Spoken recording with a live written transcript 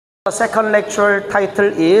The second lecture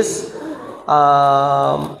title is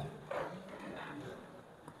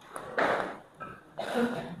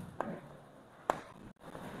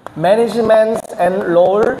Management and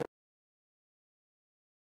Role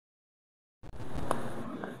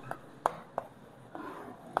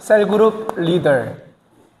Cell Group Leader.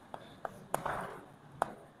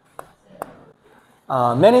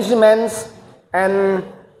 Management and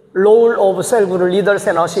role of cell group leaders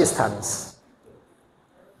and assistants.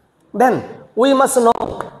 Then we must know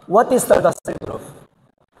what is the cell group.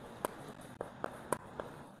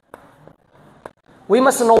 We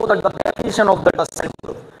must know the definition of the cell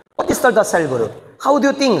group. What is the cell group? How do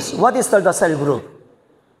you think? What is the cell group?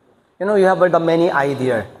 You know, you have the many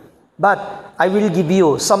ideas. But I will give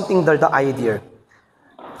you something the idea.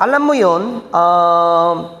 Alam mo yun,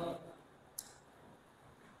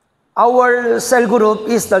 our cell group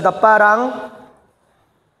is the parang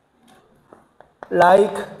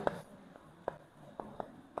like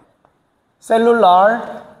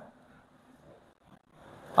cellular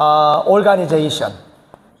organization.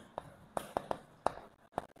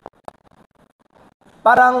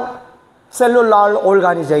 Parang cellular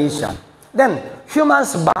organization. Then,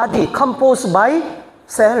 human's body composed by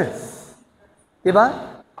cells. Diba?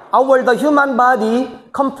 The human body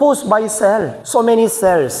composed by cells. So many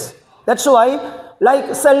cells. That's why,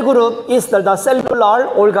 like cell group is the cellular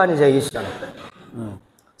organization.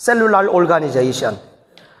 Cellular organization.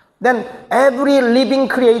 Then, every living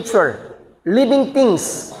creature, living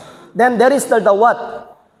things, then there is the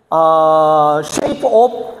what? Shape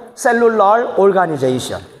of cellular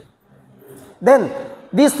organization. Then,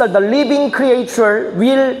 this the living creature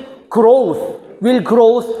will grow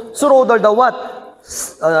through the what?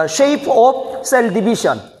 Shape of cell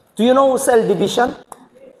division. Do you know cell division?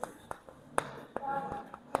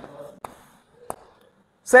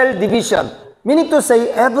 Cell division. Meaning to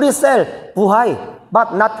say every cell buhay,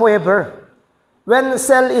 but not forever. When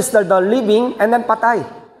cell is the living and then patay.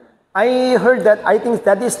 I heard that, I think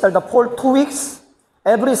that is the for 2 weeks.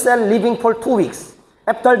 Every cell living for 2 weeks.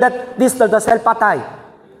 After that, this the cell patay.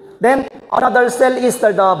 Then another cell is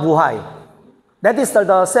the buhay. That is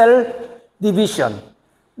the cell division.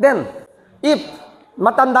 Then, if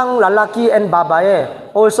matandang lalaki and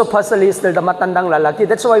babae, also puzzle is the matandang lalaki.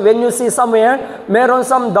 That's why when you see somewhere, meron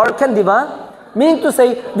some darken, di ba? Meaning to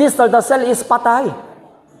say, this the cell is patay.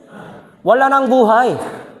 Wala nang buhay.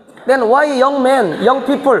 Then why young men, young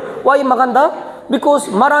people, why maganda? Because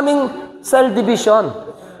maraming cell division.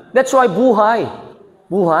 That's why buhay.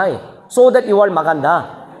 Buhay. So that you are maganda.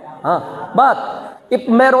 But if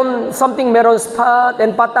meron spot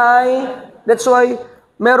and patay, that's why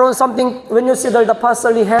meron something, when you see the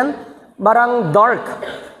puzzle hand, barang dark.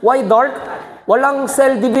 Why dark? Walang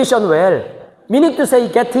cell division well. Meaning to say,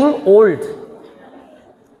 getting old.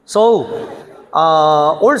 So,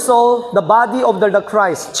 also the body of the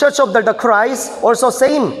Christ, Church of the Christ, also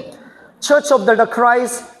same. Church of the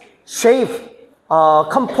Christ shape,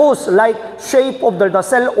 composed like shape of the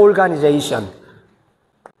cell organization.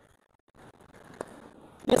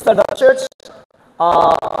 Is the church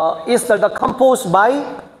is the composed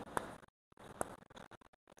by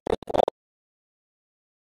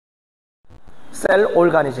cell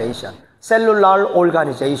organization, cellular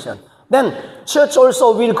organization. Then church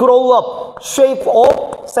also will grow up shape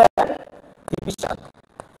of cell division.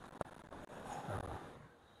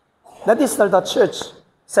 That is the church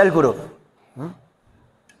cell group.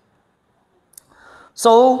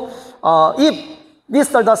 So if this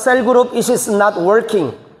the cell group is not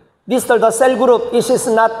working, this the cell group is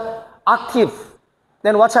not active,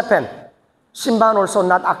 then what's happened? Simbahan also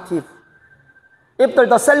not active. If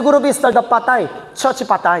the cell group is the patay, church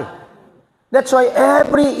patay. That's why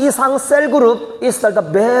every isang cell group is the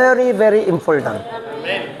very, very important.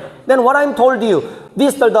 Amen. Then what I'm told you,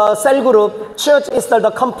 this the cell group, church is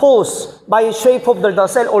the composed by shape of the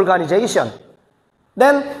cell organization.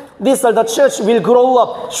 Then this the church will grow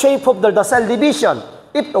up shape of the cell division.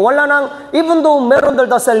 If wala nang, even though meron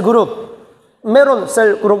the cell group, meron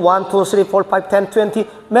cell group 1, 2, 3, 4, 5, 10, 20,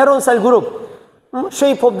 meron cell group.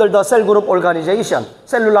 Shape of the cell group organization,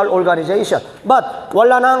 cellular organization. But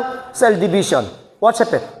wala nang cell division. What's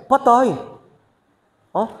happened? Patay.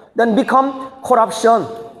 Then become corruption.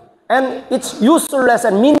 And it's useless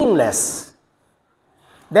and meaningless.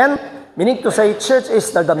 Then, meaning to say, church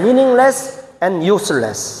is the meaningless and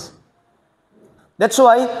useless. That's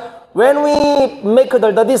why, when we make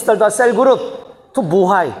the cell group to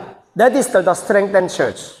buhay, that is the strengthened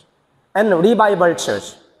church and revival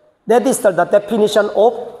church. That is the definition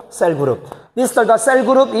of cell group. This the cell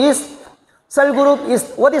group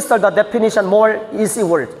is, what is the definition, more easy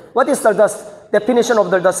word? What is the definition of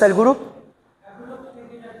the cell group?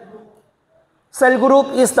 Cell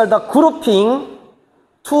group is the grouping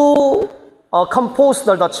to compose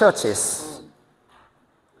the churches.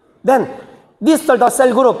 Then this the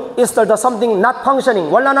cell group is the something not functioning.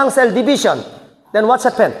 Wala nang cell division. Then what's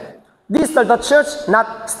happened? This the church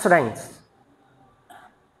not strength.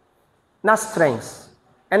 Not strength.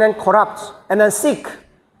 And then corrupt. And then sick.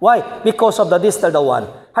 Why? Because of this the one.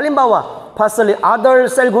 Halimbawa, possibly other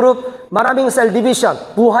cell group, maraming cell division.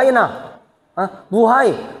 Buhay na.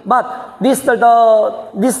 Buhay. But this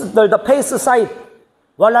the face side,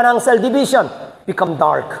 wala nang cell division, become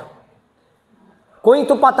dark. Going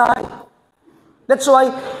to patay. That's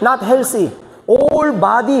why not healthy. All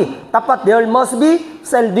body, tapat there must be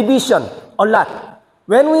cell division. A lot.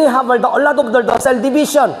 When we have a lot of the cell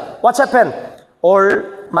division, what's happened? All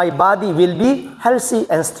my body will be healthy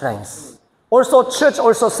and strength. Also church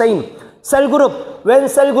also same. Cell group, when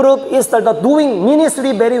cell group is doing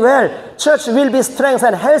ministry very well, church will be strength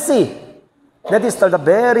and healthy. That is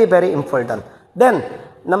very, very important. Then,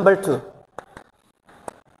 number 2.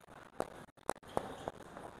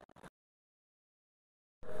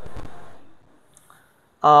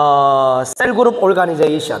 Cell group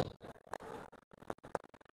organization.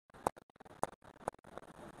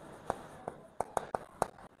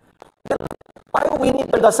 Why we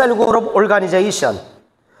need the cell group organization?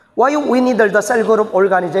 Why we need the cell group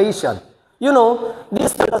organization? You know,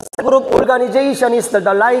 this cell group organization is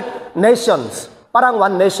like nations, parang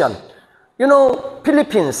one nation. You know,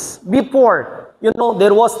 Philippines, before, you know,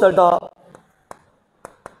 there was the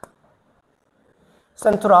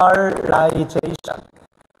centralization.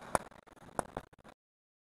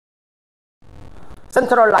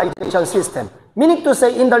 Centralization system. Meaning to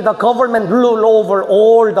say, in the government rule over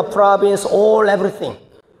all the province, all everything.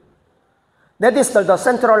 That is the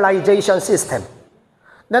centralization system.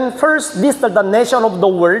 Then first, this the nation of the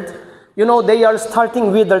world, you know, they are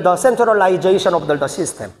starting with the centralization of the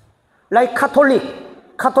system. Like Catholic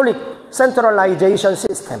centralization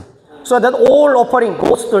system. So that all offering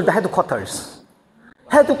goes to the headquarters.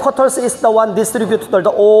 Headquarters is the one distributes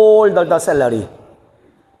all the salary.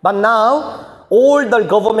 But now, all the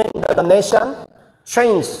government, the nation,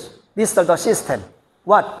 change this the system.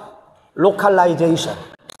 What? Localization.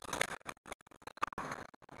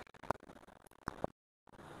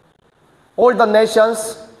 All the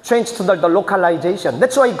nations change to the localization.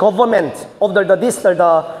 That's why government of the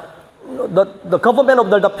government of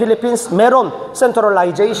the Philippines meron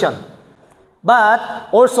centralization. But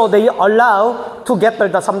also they allow to get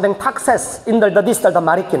something taxes in the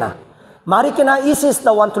Marikina. Marikina is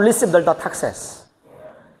the one to receive the taxes.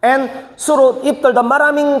 And so if the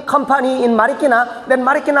maraming company in Marikina, then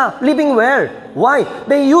Marikina living well. Why?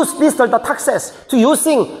 They use the taxes to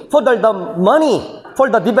using for the money for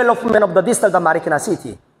the development of the Marikina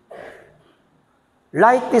city.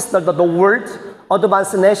 Like this, the world,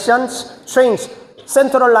 advanced nations change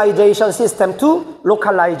centralization system to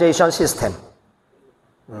localization system.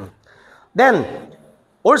 Then,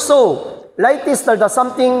 also, like this, the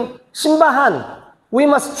something, simbahan, we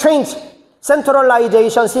must change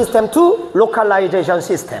centralization system to localization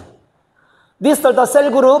system. This, the cell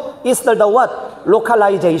group is the what?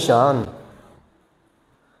 Localization.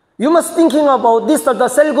 You must thinking about this, the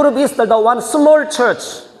cell group is the one small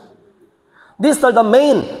church. This is the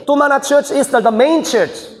main. Tumana church is the main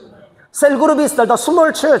church. Cell group is the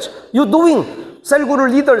small church. You doing cell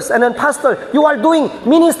group leaders and then pastor. You are doing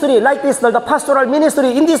ministry like this, the pastoral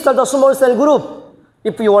ministry in this the small cell group.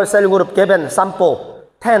 If you are cell group given sample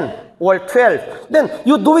 10 or 12, then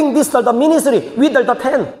you doing this the ministry with the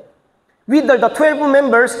 10. With the 12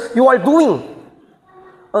 members, you are doing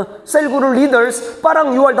cell group leaders,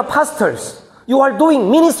 parang you are the pastors. You are doing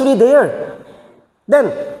ministry there.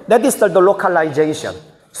 Then, that is the localization.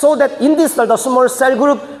 So that in this the small cell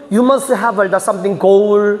group, you must have something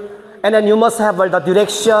goal, and then you must have the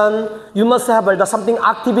direction, you must have something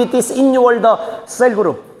activities in your cell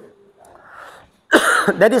group.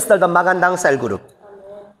 That is the magandang cell group.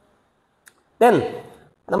 Then,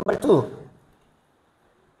 number 2.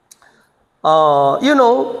 You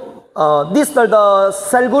know, this the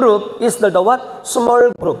cell group is the what?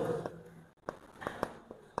 Small group.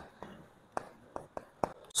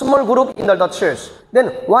 Small group in the church. Then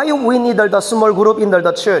why we need the small group in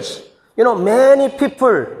the church? You know, many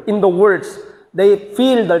people in the world, they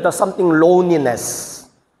feel that something loneliness.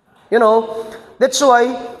 You know, that's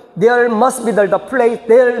why there must be the place,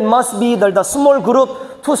 there must be the small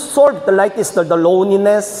group to solve like this, the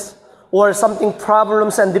loneliness or something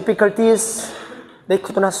problems and difficulties they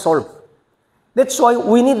could not solve. That's why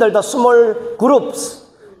we need the small groups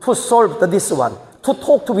to solve this one. to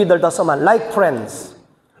talk to with the someone, like friends,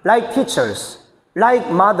 like teachers, like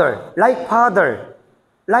mother, like father,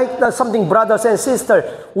 like something brothers and sisters.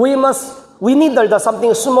 We need the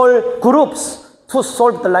something small groups to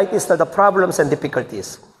solve the like is the problems and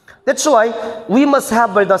difficulties. That's why we must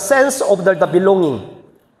have the sense of the belonging.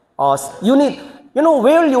 You need,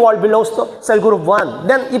 where you all belongs to cell group 1.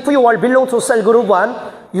 Then if you all belong to cell group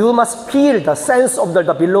 1, you must feel the sense of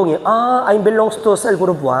the belonging. I belongs to cell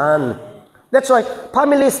group 1. That's why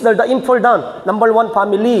family is the important. Number 1,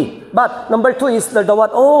 family. But number 2 is the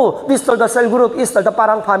what? Oh, this the cell group is the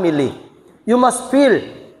parang family. You must feel.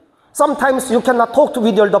 Sometimes you cannot talk to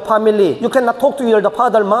with your family. You cannot talk to your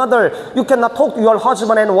father, mother. You cannot talk to your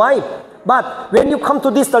husband and wife. But when you come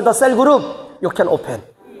to this the cell group, you can open.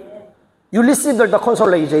 You receive the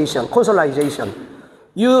consolation.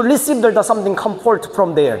 You receive the something comfort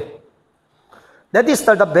from there. That is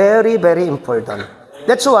the very, very important.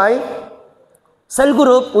 That's why cell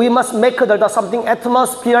group, we must make the something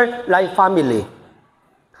atmosphere like family.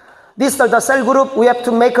 This the cell group, we have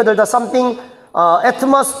to make the something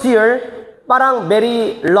atmosphere parang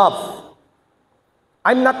very love.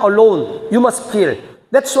 I'm not alone. You must feel.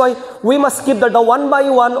 That's why we must give the one by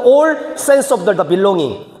one all sense of the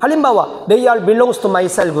belonging. Halimbawa, they all belongs to my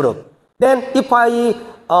cell group. Then if I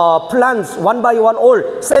plans one by one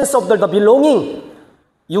all sense of the belonging,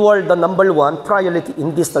 you are the number 1 priority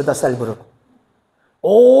in this the cell group.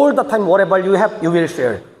 All the time, whatever you have, you will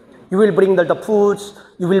share. You will bring the foods.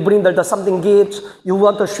 You will bring the something gifts. You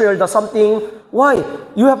want to share the something. Why?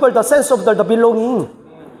 You have the sense of the belonging.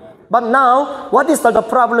 But now, what is the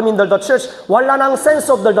problem in the church? Wala nang sense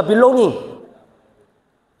of the belonging.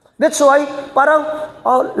 That's why, parang,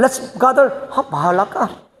 let's gather. Bahala ka.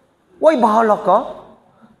 Why bahala ka?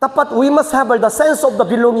 Dapat we must have the sense of the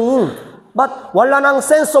belonging. But wala nang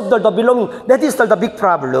sense of the belonging. That is the big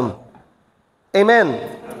problem. Amen.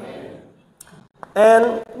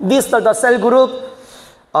 And this the cell group,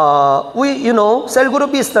 cell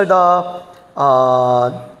group is the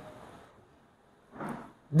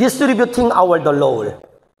distributing our the load.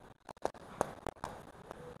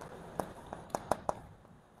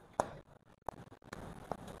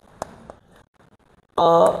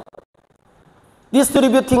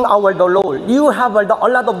 Distributing our the load. You have a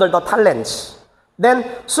lot of the talents. Then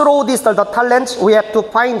through this the talents, we have to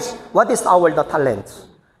find what is our the talents.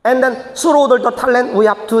 And then through the talent, we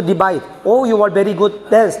have to divide. Oh, you are very good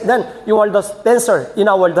dance. Then you are the dancer in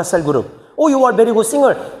our the cell group. Oh, you are very good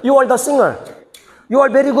singer. You are the singer. You are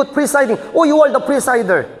very good presiding. Oh, you are the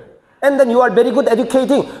presider. And then you are very good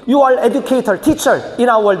educating. You are educator, teacher in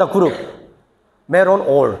our the group. Meron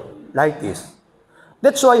all like this.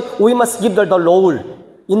 That's why we must give the role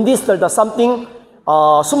in this the something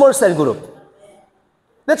small cell group.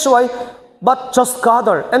 That's why, but just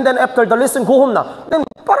gather and then after the lesson go home na. Then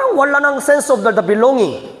parang wala nang sense of the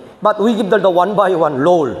belonging. But we give the one by one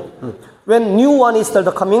role. When new one is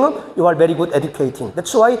coming up, you are very good educating.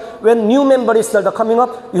 That's why when new member is coming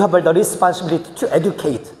up, you have the responsibility to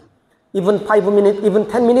educate. Even 5 minutes, even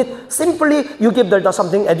 10 minutes, simply you give the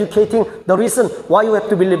something educating the reason why you have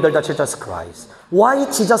to believe that Jesus Christ. Why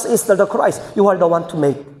Jesus is the Christ, you are the one to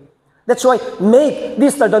make. That's why make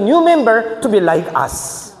this the new member to be like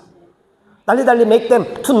us. Dali-dali make them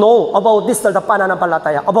to know about this the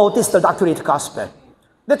pananampalataya, about this the accurate gospel.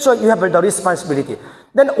 That's why you have the responsibility.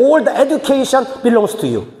 Then all the education belongs to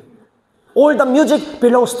you. All the music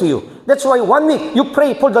belongs to you. That's why 1 week you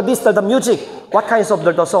pray for the music. What kinds of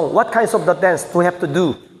the song, what kinds of the dance to have to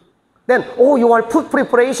do. Then, you are put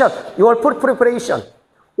preparation. You are put preparation.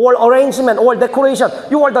 All arrangement, all decoration.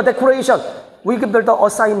 You are the decoration. We give the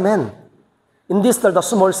assignment in this the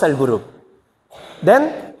small cell group.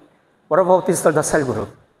 Then, what about this the cell group?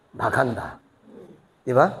 Maganda.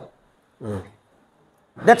 Diba?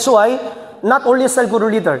 That's why, not only cell group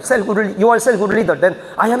leader, you are cell group leader, then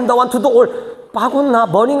I am the one to do all. Pagod na,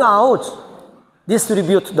 burning out.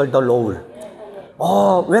 Distribute the load.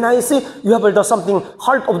 Oh, when I see you have the something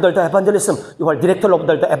heart of the evangelism, you are director of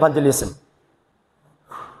the evangelism.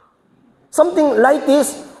 Something like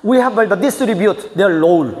this, we have the distribute their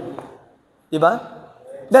load. Diba?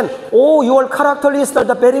 Then, your character is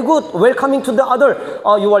the very good, welcoming to the other.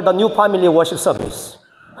 You are the new family worship service.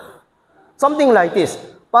 Something like this.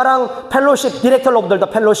 Parang fellowship, director of the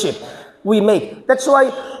fellowship we make. That's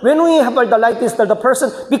why when we have the like this, the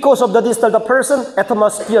person, because of this, the person,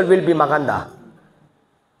 atmosphere will be maganda.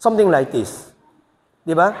 Something like this.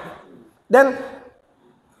 Diba? Then,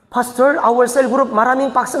 Pastor, our cell group,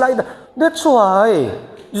 maraming backslide. That's why,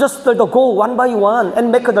 just go one by one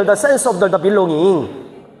and make the sense of the belonging.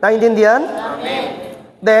 Naintindihan? Amen.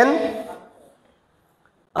 Then,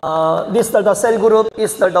 This the cell group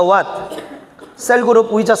is the what? Cell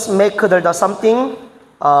group, we just make the something,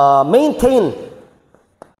 maintain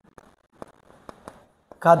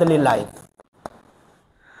godly life.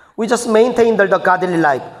 We just maintain the godly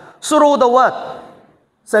life. Through the what?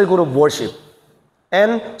 Cell group worship.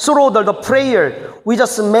 And through the prayer, we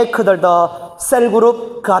just make the cell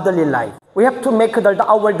group godly life. We have to make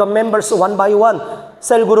the members one by one,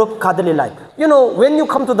 cell group godly life. You know, when you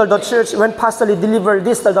come to the church, when pastor deliver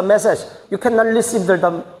the message, you cannot receive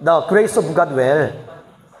the grace of God well.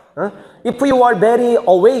 Huh? If you are very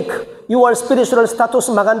awake, your spiritual status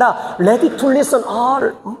maganda, ready to listen.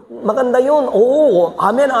 Maganda yun. Oh,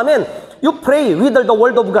 amen, amen. You pray with the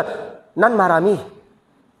word of God. Nan marami.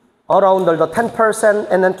 Around the 10%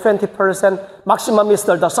 and then 20%. Maximum is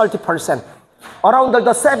the 30%. Around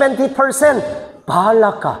the 70%.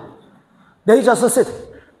 Bahala ka. They just sit.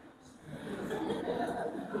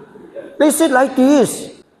 They sit like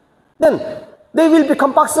this. Then, they will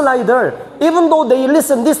become backslider. Even though they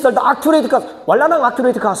listen this the accurate gospel. Wala nang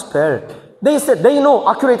accurate gospel. They said they know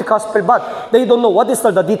accurate gospel, but they don't know what is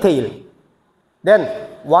the detail. Then,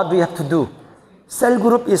 what do we have to do? Cell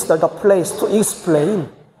group is the place to explain.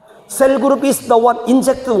 Cell group is the one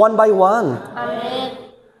injected one by one. Amen.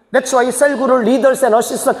 That's why cell group leaders and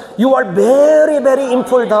assistants, you are very, very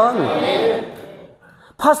important. Amen.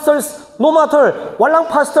 Pastors, no matter, walang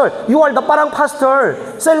pastor, you are the parang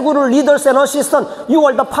pastor. Cell group leaders and assistants, you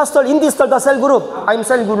are the pastor in this the cell group. I'm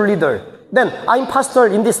cell group leader. Then I'm pastor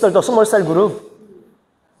in this the small cell group.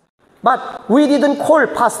 But we didn't call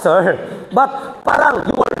pastor, but parang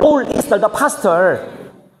your role is the pastor.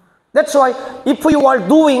 That's why if you are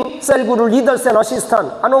doing cell group leaders and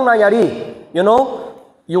assistants, anong nangyari? You know,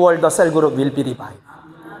 your the cell group will be revived.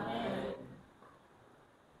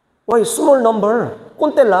 Why small number?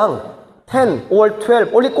 Konti lang. 10 or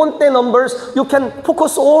 12. Only konti numbers you can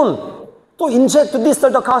focus on to inject this to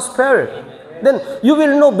the gospel. Then you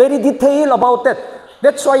will know very detail about that.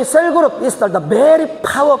 That's why cell group is the very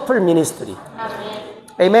powerful ministry.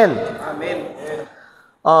 Amen. Amen.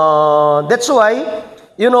 That's why,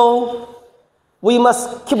 you know, we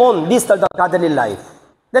must keep on this the godly life.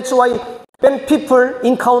 That's why when people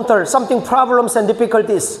encounter something, problems and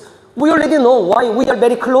difficulties, we already know why we are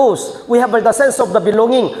very close. We have the sense of the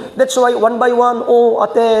belonging. That's why one by one, oh,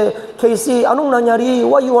 Ate Casey, anong nangyari?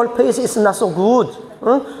 Why your face is not so good?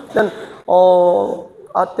 Then, oh,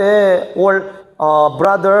 Ate, or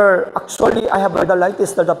brother, actually, I have like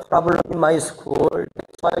this, the problem in my school.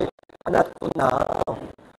 That's why I'm not good now.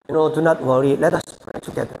 You know, do not worry. Let us pray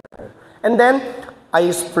together. And then I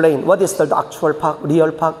explain what is the actual part,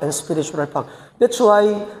 real part, and spiritual part. That's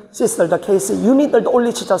why, Sister Casey, you need the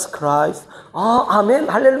only Jesus Christ. Amen,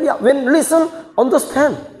 hallelujah. When listen,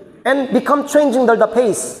 understand, and become changing the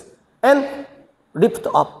pace, and lift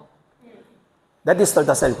up. That is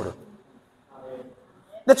the cell group.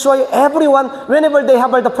 That's why everyone, whenever they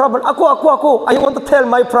have the problem, ako, I want to tell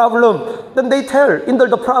my problem. Then they tell in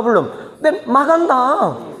the problem. Then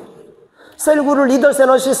maganda. Cell group leaders and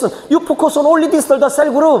assistants, you focus on only this the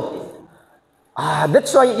cell group.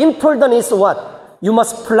 That's why important is what? You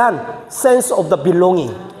must plan sense of the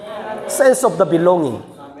belonging. Sense of the belonging.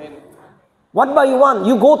 One by one,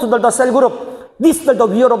 you go to the cell group. This is the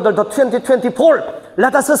year of the 2024.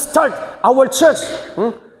 Let us start our church.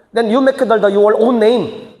 Then you make your own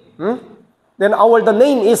name. Then the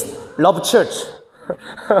name is Love Church.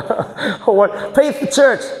 Or Faith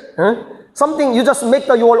Church. Something you just make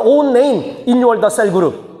your own name in the cell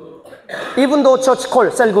group. Even though church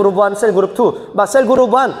called cell group 1, cell group 2, but cell group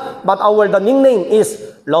 1, but the nickname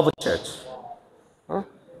is Love Church.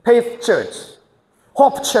 Faith Church.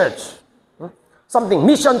 Hope Church. Something,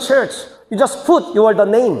 Mission Church. You just put the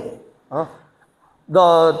name.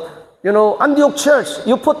 Antioch Church,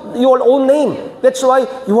 you put your own name. That's why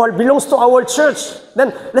you belongs to our church.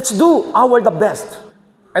 Then let's do the best.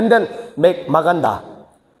 And then make maganda.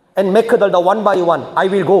 And make the one by one. I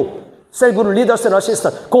will go. Cell group leaders and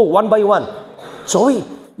assistants, go one by one. Joey,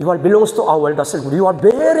 you belongs to the cell group. You are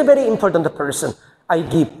very, very important person. I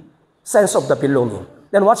give sense of the belonging.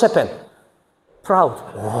 Then what's happened? Proud.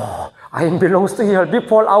 Oh, I belongs to here.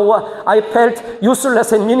 Before I felt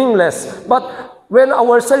useless and meaningless. But when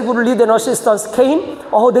our cell group leader and assistants came,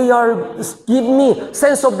 they are give me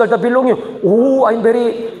sense of the belonging. Oh, I'm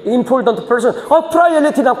very important person.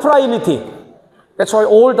 Priority. That's why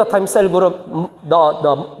all the time cell group,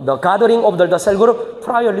 the gathering of the cell group,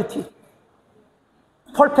 priority.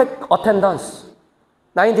 Perfect attendance.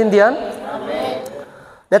 Naintindihan?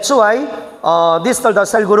 That's why this the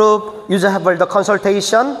cell group, you just have the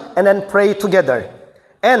consultation and then pray together.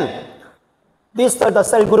 And these the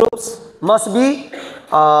cell groups must be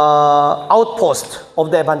outpost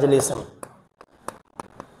of the evangelism.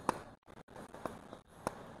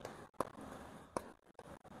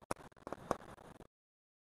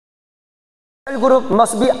 Cell group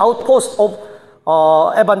must be outpost of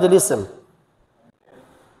evangelism.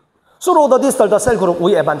 Through the cell group,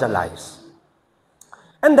 we evangelize.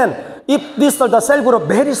 And then, if the cell group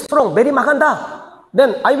very strong, very maganda,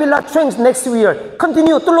 then I will not change next year.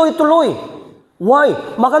 Continue, tuloy. Why?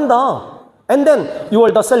 Maganda. And then, you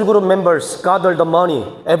are the cell group members, gather the money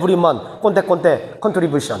every month, konte,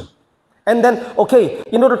 contribution. And then, okay,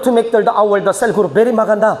 in order to make the cell group very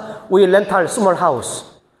maganda, we rent our small house.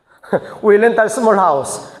 We rent a small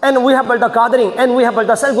house. And we have the gathering, and we have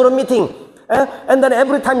the cell group meeting. And then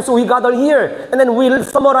every time we gather here, and then we'll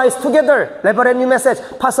summarize together, reverend message,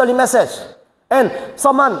 pastorly message. And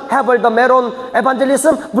someone have the meron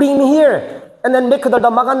evangelism, bring me here. And then make the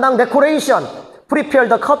magandang decoration. Prepare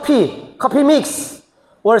the coffee mix,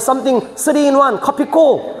 or something 3-in-1, coffee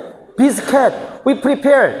co, biscuit, we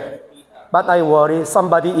prepare. But I worry,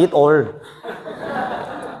 somebody eat all.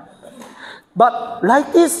 But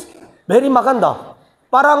like this, very maganda.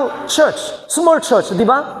 Parang church, small church, di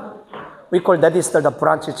ba? We call that is the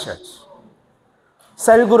branch church.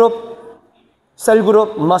 Cell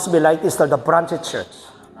group must be like this, the branch church.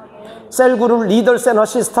 Cell group leaders and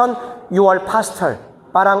assistant, you are pastor.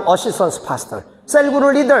 Parang assistant's pastor. Cell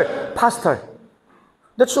group leader, pastor.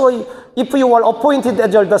 That's why if you are appointed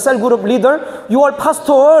as the cell group leader, you are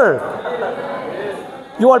pastor.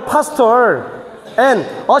 You are pastor. And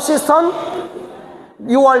assistant,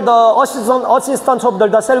 you are the assistant of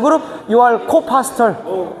the cell group, you are co-pastor.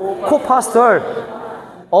 Co-pastor.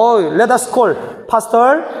 Oh, let us call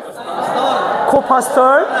pastor,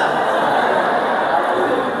 co-pastor.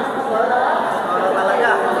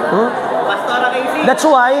 That's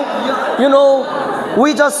why,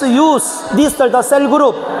 we just use the cell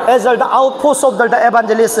group as the outpost of the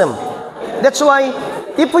evangelism. That's why,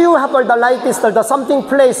 if you have the something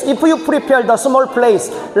place, if you prepare the small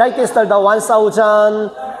place, like this the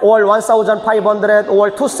 1,000 or 1,500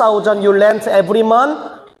 or 2,000 you rent every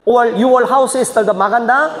month, or your house is the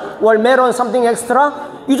maganda, or meron something extra,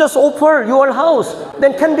 you just offer your house,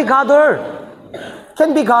 then can be gathered.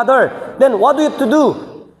 Then what do you have to do?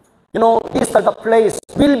 This the place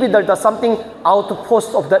will be the something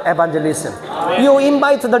outpost of the evangelism. You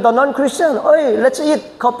invite the non-Christian, hey, let's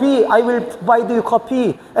eat coffee. I will buy you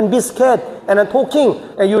coffee and biscuit and then talking,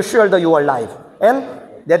 and you share your life. And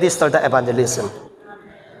that is the evangelism.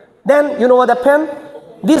 Then, you know what happened?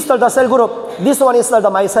 This is the cell group. This one is the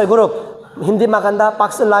my cell group. Hindi maganda,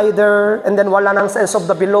 backslider, and then wala nang sense of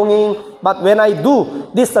the belonging. But when I do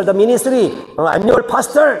this the ministry, I'm your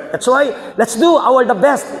pastor. That's why, let's do the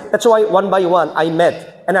best. That's why one by one I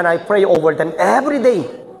met. And then I pray over them every day.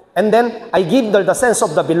 And then I give them the sense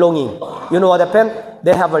of the belonging. You know what happened?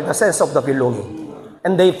 They have the sense of the belonging.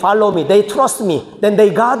 And they follow me. They trust me. Then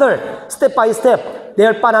they gather step by step.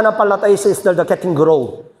 Their pananampalataya is getting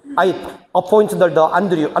grow. I appoint the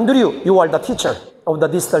Andrew. Andrew, you are the teacher of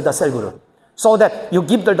the cell group. So that you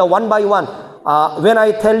give the one by one. When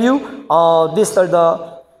I tell you,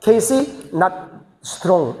 the Casey, not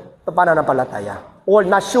strong, the pananampalataya, or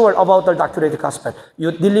not sure about the accurate gospel,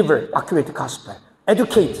 you deliver accurate gospel.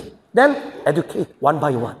 Educate. Then educate one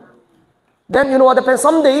by one. Then you know what happens?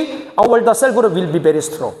 Someday, the cell group will be very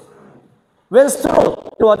strong. When strong,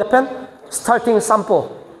 you know what happens? Starting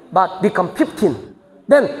sample, but become 15.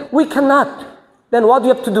 Then we cannot. Then what do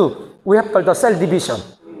you have to do? We have the cell division.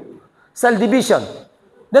 Cell division.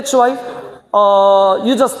 That's why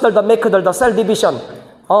you just make the cell division.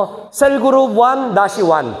 Cell group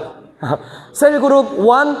 1-1. Cell group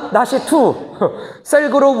 1-2. Cell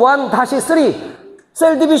group 1-3.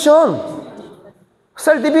 Cell division.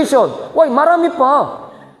 Cell division. Why? Marami pa.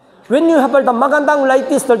 When you have the magandang like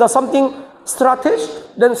this, there's something strategy,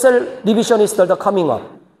 then cell division is coming up.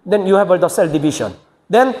 Then you have the cell division.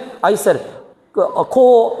 Then I said,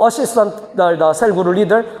 co-assistant, the cell guru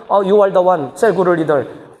leader, you are the one, cell guru leader,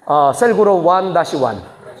 cell guru 1-1.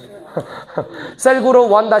 Cell guru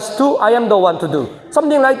 1-2, I am the one to do.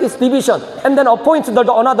 Something like this division. And then appoint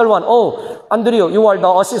another one. Oh, Andrew, you are the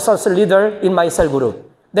assistant leader in my cell group.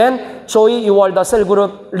 Then, Choi, you are the cell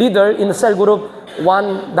group leader in cell group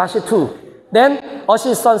 1-2. Then,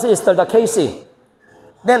 assistant is the Casey.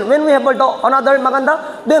 Then, when we have another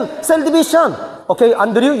maganda, then cell division. Okay,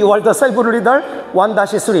 Andrew, you are the cell group leader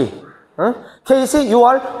 1-3. Casey, you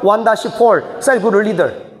are 1-4, cell group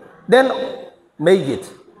leader. Then, make it.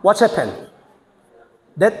 What happened?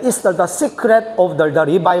 That is the secret of the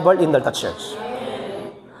revival in the church.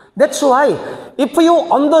 That's why, if you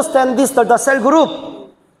understand this, the cell group,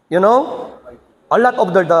 a lot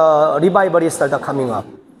of the revivalists are coming up.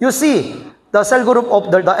 You see, the cell group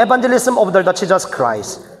of the evangelism of the Jesus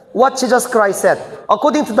Christ. What Jesus Christ said,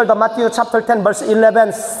 according to the Matthew chapter 10 verse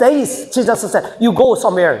 11 says, Jesus said, you go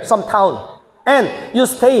somewhere, some town, and you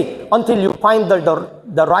stay until you find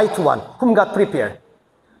the right one whom God prepared.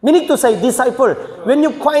 Meaning to say, disciple, when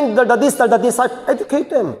you find the disciple, educate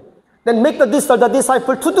them. Then make the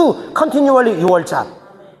disciple to do continually your job.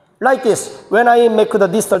 Like this, when I make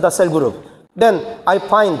the cell group, then I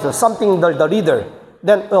find something the leader,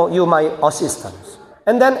 then you my assistant.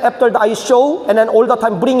 And then after I show, and then all the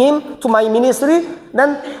time bring him to my ministry,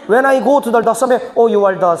 then when I go to the summit, you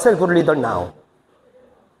are the cell group leader now.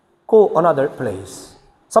 Go another place.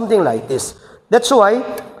 Something like this. That's why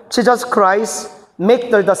Jesus Christ make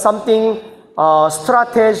the something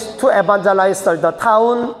strategy to evangelize the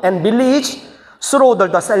town and village through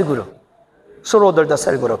the cell group. Through the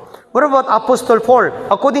cell group. What about Apostle Paul?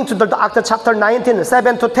 According to the Acts chapter 19,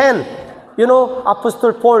 7 to 10, you know,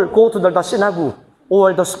 Apostle Paul go to the synagogue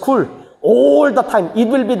or the school all the time. It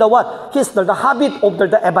will be the what? His the habit of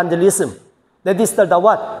the evangelism. That is the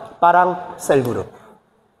what? Parang cell group.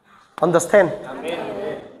 Understand?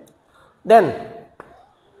 Amen. Then,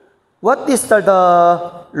 what is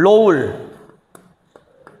the role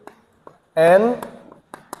and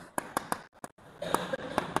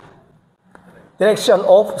direction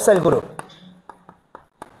of cell group?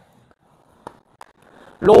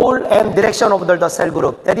 Role and direction of the cell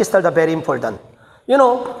group. That is the very important. You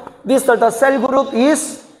know, this the cell group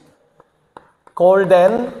is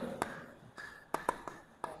golden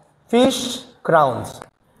fish grounds.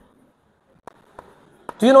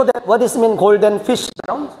 Do you know that what is mean golden fish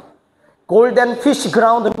ground? Golden fish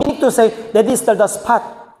ground meaning to say that is the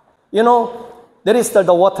spot. You know, there is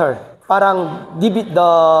the water. Parang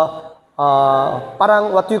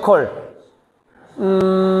parang what do you call?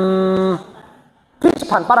 Fish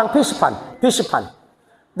pan, parang fish pan.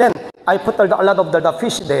 Then I put a lot of the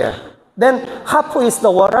fish there. Then half is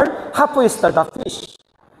the water, half is the fish.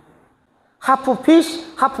 Half fish,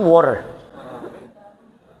 half water.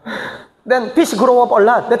 Then fish grow up a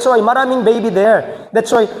lot. That's why maraming baby there.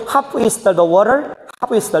 That's why half is the water,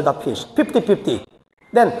 half is the fish. 50-50.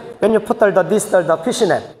 Then when you put the fish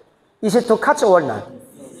net, is it to catch or not?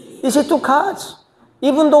 Is it to catch?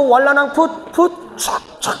 Even though wala nang put,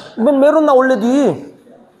 meron na already.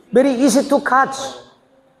 Very easy to catch.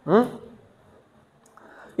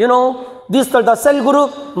 You know, this the cell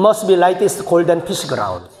group must be like this golden fish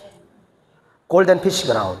ground. Golden fish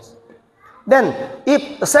ground. Then,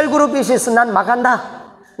 if the cell group is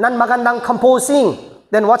non-magandang composing,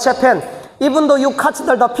 then what's happened? Even though you catch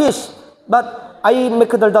the fish, but I make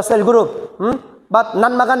the cell group, but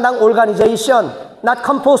non-magandang organization, not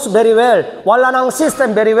composed very well, wala nang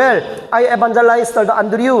system very well, I evangelize the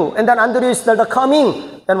Andrew, and then Andrew is the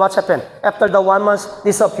coming, then what's happened? After the 1 month,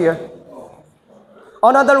 disappear.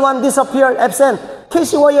 Another one disappear, absent.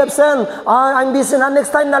 Casey, why absent? I'm busy na, next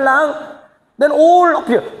time na lang. Then all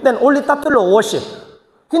appear. Then only tatlo worship.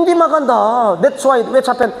 Hindi maganda. That's why, what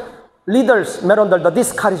happened? Leaders, meron the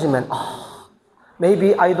discouragement.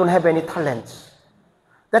 Maybe I don't have any talents.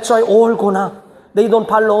 That's why all go na. They don't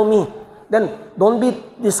follow me. Then don't be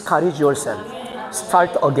discouraged yourself.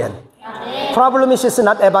 Start again. Problem is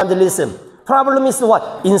not evangelism. Problem is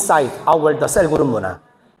what? Inside the cell group muna.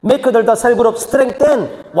 Make the cell group strengthen.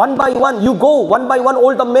 One by one, you go. One by one,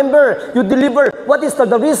 all the member, you deliver. What is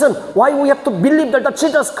the reason? Why we have to believe that the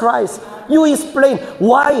Jesus Christ? You explain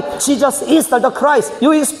why Jesus is the Christ.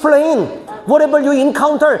 You explain. Whatever you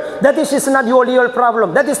encounter, that is not your real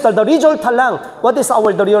problem. That is the result lang. What is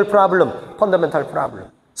the real problem? Fundamental problem.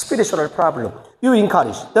 Spiritual problem. You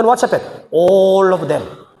encourage. Then what's happened? All of them,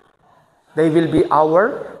 they will be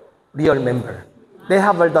our real member. They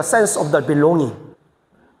have the sense of the belonging.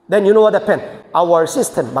 Then you know what happened? Our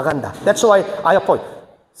system, maganda. That's why I appoint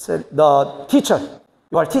the teacher.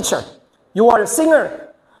 You are teacher. You are a singer.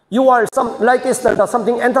 You are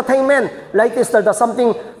something entertainment. Like this,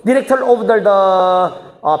 something director of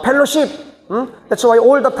the fellowship. That's why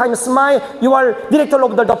all the time smile. You are director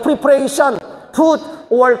of the preparation, food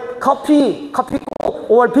or coffee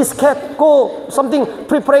or biscuit. Go something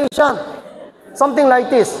preparation, something like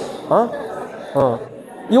this.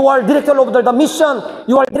 You are director of the mission.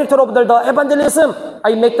 You are director of the evangelism.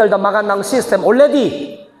 I make the magandang system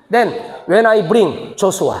already. Then, when I bring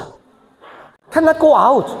Joshua, cannot go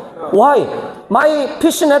out. Why? My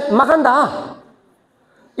fishnet maganda.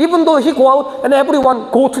 Even though he go out and everyone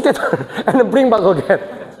go together and bring back again.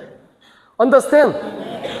 Understand?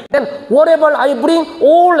 Then, whatever I bring,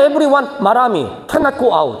 everyone, marami, cannot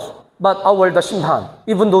go out. But the simhan,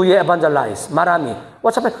 even though you evangelize, marami,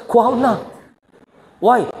 what's happened? Go out na.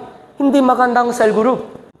 Why? Hindi magandang cell group.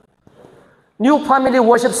 New family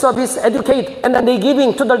worship service, educate, and then they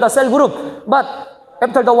giving to the cell group. But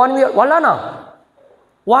after the 1 year, wala na.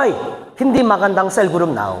 Why? Hindi magandang cell group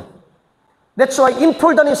now. That's why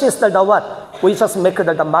important is the what? We just make the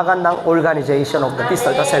magandang organization of the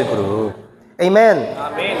cell group. Amen.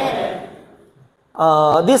 Amen.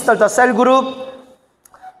 This cell group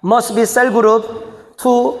must be cell group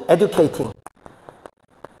to educating.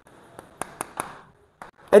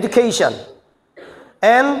 Education.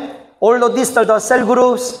 And although these cell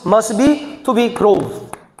groups must be to be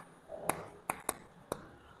growth.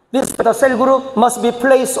 This cell group must be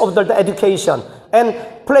place of the education and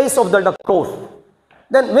place of the growth.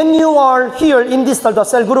 Then when you are here in this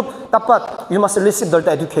cell group, dapat you must receive the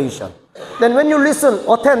education. Then when you listen,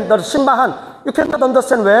 attend the simbahan, you cannot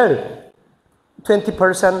understand well. 20%,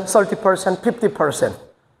 30%, 50%,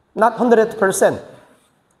 not 100%.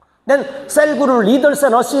 Then cell group leaders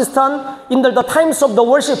and assistants in the times of the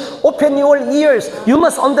worship, open your ears. You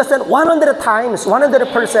must understand 100 times,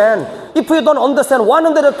 100%. If you don't understand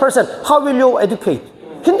 100%, how will you educate?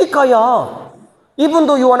 Hindi kaya. Even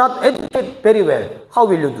though you are not educated very well, how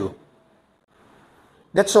will you do?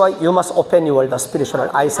 That's why you must open your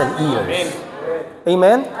spiritual eyes and ears.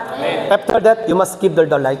 Amen? Amen? After that, you must give the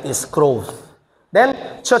light is growth. Then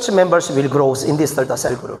church members will grow in this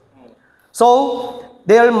cell group. So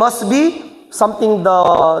there must be something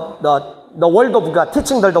the word of God,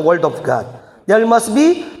 teaching the word of God. There must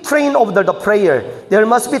be train of the prayer. There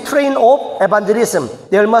must be train of evangelism.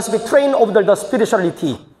 There must be train of the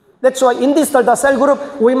spirituality. That's why in this cell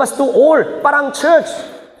group, we must do all. Parang church.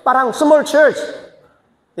 Parang small church.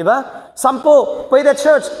 Diba? Sampo, pwede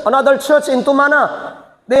church. Another church in Tumana.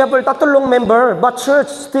 They have a tatlong member, but church,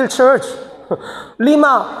 still church.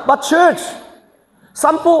 Lima, but church.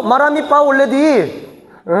 Sampo, marami pa already.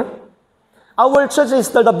 Our church is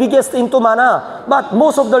the biggest in Tumana. But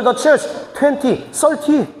most of the church, 20,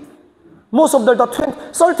 30. Most of the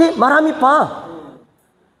 20, 30, marami pa.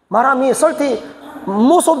 Marami, 30.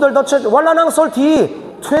 Most of the church, wala nang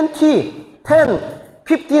 30, 20, 10,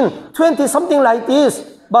 15, 20, something like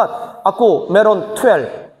this. But ako, meron 12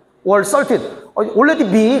 or 13. Already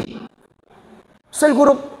big. Cell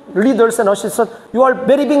group leaders and assistants, you are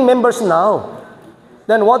very big members now.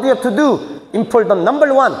 Then what do you have to do? Important.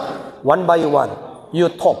 Number one by one, you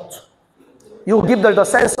talk. You give the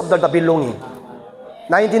sense of the belonging.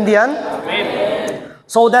 Naintindihan? Amen.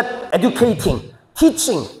 So that educating,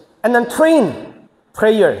 teaching, and then train.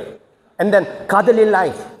 Prayer, and then godly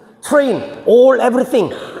life, train all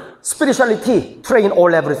everything, spirituality, train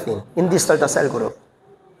all everything in this cell group.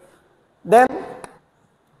 Then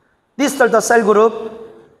this cell group,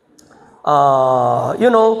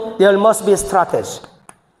 there must be a strategy.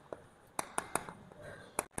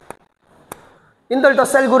 In the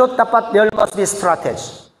cell group, dapat there must be a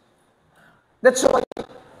strategy. That's why,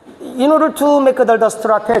 in order to make the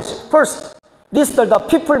strategy, first, this the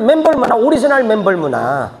people member mo na, original member mo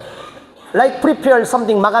na. Like prepare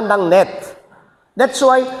something magandang net. That's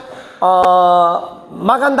why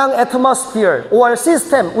magandang atmosphere or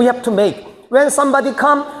system we have to make. When somebody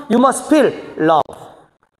come, you must feel love.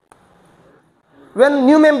 When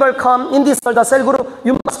new member come in this cell group,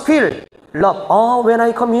 you must feel love. Oh, when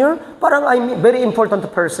I come here, parang I'm a very important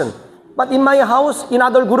person. But in my house, in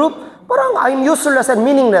other group, parang I'm useless and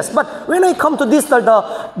meaningless. But when I come to this,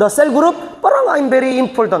 the cell group, parang I'm very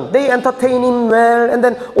important. They entertain him well. And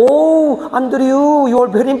then, oh, Andrew, you are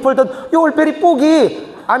very important. You are very pogi.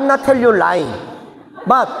 I'm not tell you lying.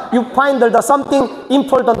 But you find the something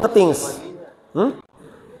important things.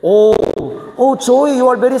 Oh, Joy, you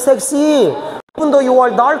are very sexy. Even though you are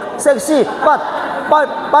dark, sexy. But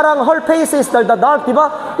parang whole face is the dark,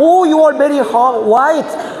 diba? Oh, you are very white.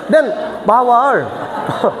 Then, bawal.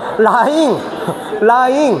 Lying.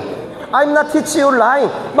 I'm not teaching you lying,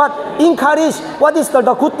 but encourage what is the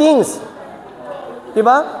good things.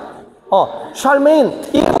 Diba? Oh, Charmaine,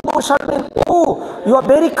 oh, you are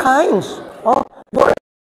very kind. Oh, you are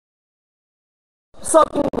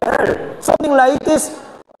something like this.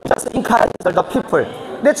 Just encourage the people.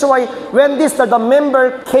 That's why when the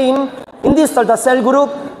member came in this cell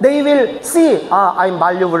group, they will see, I'm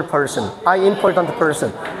valuable person, I'm important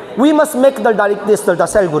person. We must make the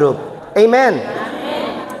cell group. Amen.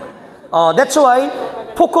 That's why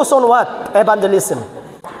focus on what? Evangelism.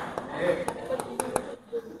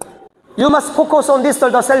 You must focus on this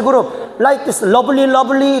the cell group. Like this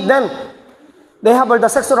lovely, then they have the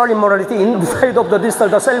sexual immorality inside of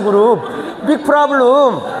the cell group. Big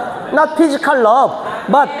problem. Not physical love,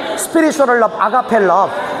 but spiritual love, agape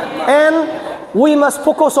love. And we must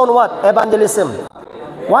focus on what? Evangelism.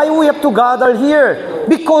 Why we have to gather here?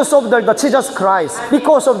 because of the Jesus Christ,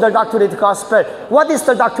 because of the doctrine gospel. What is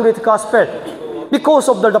the doctrine gospel? Because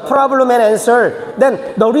of the problem and answer. Then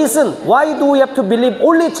the reason why do we have to believe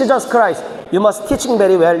only Jesus Christ? You must teaching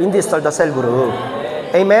very well in this the cell group.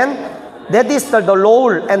 Amen. That is the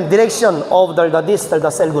role and direction of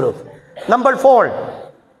the cell group. Number 4,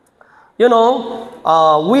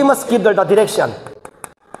 we must give the direction.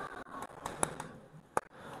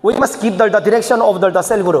 We must give the direction of the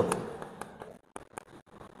cell group.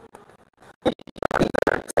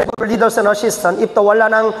 Leaders and assistants, if the wala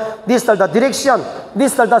ng this the direction,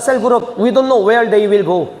 this the cell group, we don't know where they will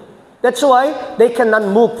go. That's why they cannot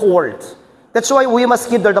move forward. That's why we must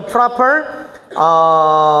give the proper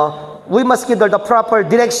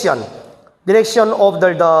direction of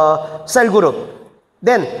the cell group.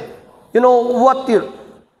 Then,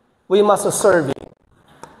 we must serve.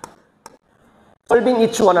 Serving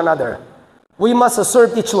each one another. We must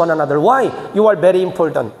serve each one another. Why? You are very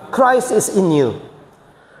important. Christ is in you.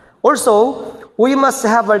 Also, we must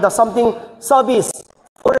have something service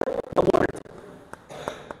for the world.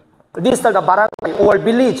 This is the barangay or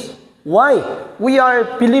village. Why? We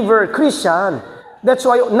are believer Christian. That's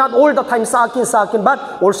why not all the time sa akin,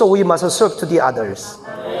 but also we must serve to the others.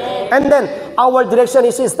 And then our direction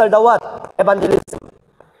is the what? Evangelism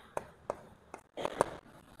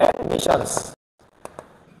and missions.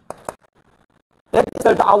 That is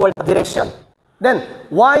our direction. Then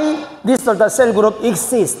why this the cell group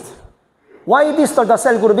exists? Why this the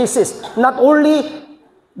cell group exists? Not only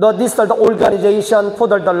the organization for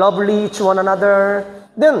the lovely each one another.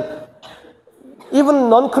 Then even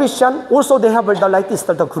non-Christian also they have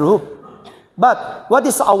the group. But what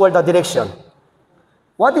is our direction?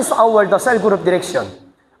 What is our cell group direction?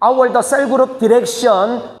 Our cell group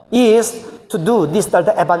direction is to do this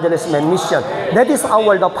the evangelism and mission. That is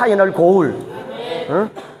our final goal.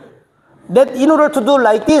 That in order to do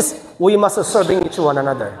like this, we must serving each one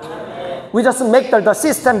another. We just make the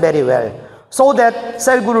system very well. So that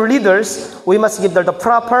cell group leaders, we must give the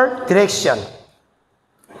proper direction.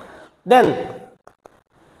 Then,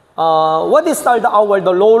 what is the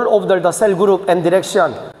role of the cell group and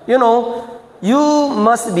direction? You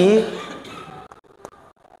must be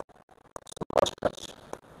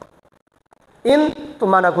in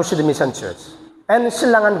Tumana Gushid Mission Church and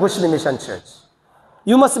Silangan Gushid Mission Church.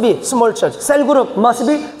 You must be small church. Cell group must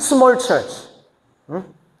be small church.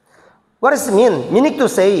 What does it mean? Meaning to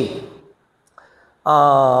say,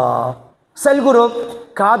 cell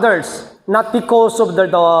group gathers not because of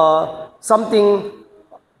the something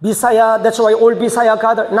Bisaya, that's why all Bisaya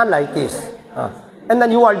gather, not like this. And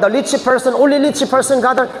then you are the Lichi person, only Lichi person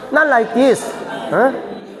gather, not like this.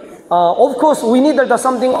 Of course, we need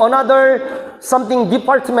something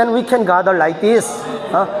department we can gather like this.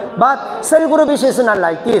 But cell group is not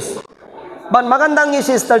like this. But magandang is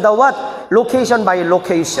the what? Location by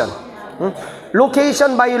location.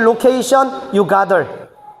 Location by location, you gather.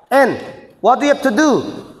 And what do you have to do?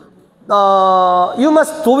 You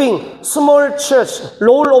must doing small church,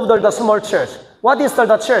 role of the small church. What is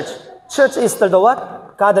the church? Church is the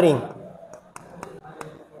what? Gathering.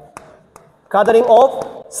 Gathering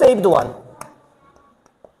of saved one.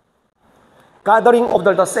 Gathering of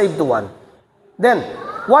the saved one. Then,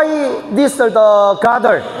 why this the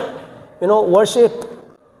gather? Worship.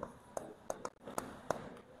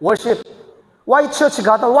 Worship. Why church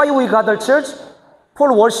gather? Why we gather church?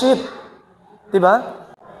 For worship. Diba?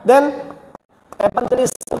 Then,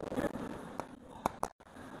 evangelism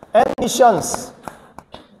and missions.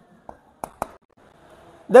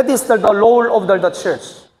 That is the role of the church.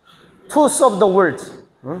 Truth of the word.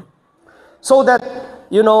 So that,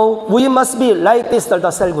 we must be like this,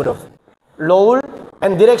 the cell group. Role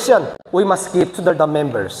and direction we must give to the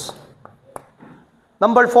members.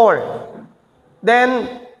 Number 4,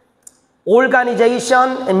 then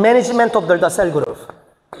organization and management of the cell group.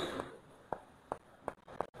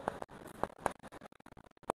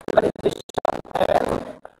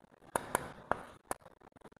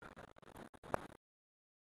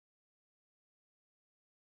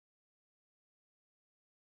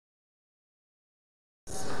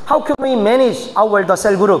 How can we manage the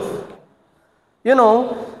cell group?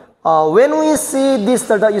 When we see this,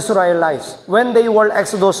 the Israelites, when they were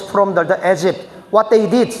exodus from the Egypt, what they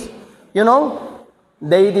did,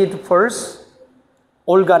 they did first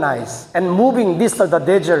organize and moving this to the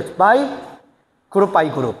desert by group.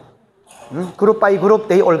 Group by group,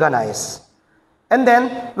 they organize. And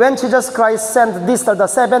then, when Jesus Christ sent this to the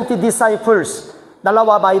 70 disciples,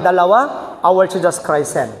 dalawa by dalawa, our Jesus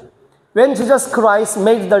Christ sent. When Jesus Christ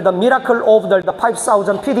made the miracle of the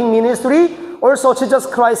 5,000 feeding ministry, also Jesus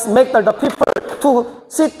Christ made the people to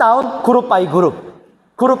sit down group by group.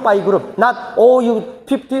 Group by group. Not, oh, you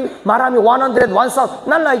 50, marami 100, 1,000.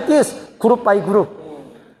 Not like this. Group by group.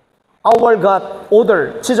 Our God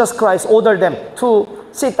ordered, Jesus Christ ordered them to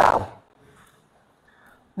sit down.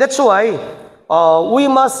 That's why we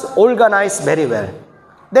must organize very well.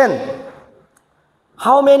 Then,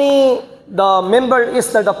 how many the member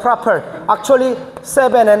is the proper? Actually,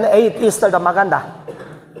 7 and 8 is the maganda.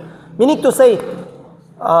 Meaning to say,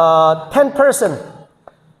 10 person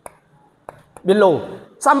below.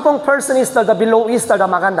 10 person is the below is the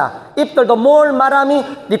maganda. If the more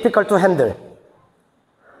marami, difficult to handle.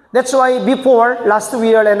 That's why before, last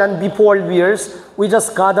year and then before years, we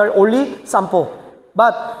just gather only 10.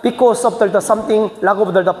 But because of the something, lack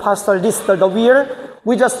of the pastor, this the year,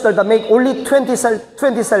 we just make only 20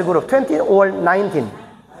 cell group, 20 or 19.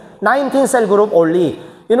 19 cell group only.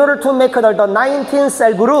 In order to make the 19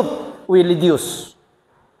 cell group, we reduce.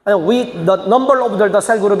 And the number of the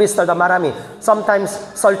cell group is the marami. Sometimes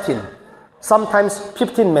 13, sometimes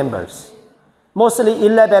 15 members. Mostly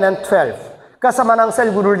 11 and 12. Kasama ng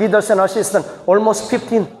cell group leaders and assistants, almost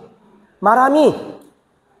 15. Marami.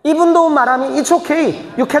 Even though marami, it's okay.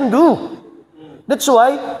 You can do. That's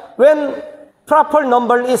why when proper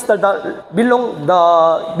number is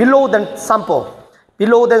below than sample.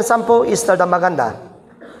 Below than sample is the maganda.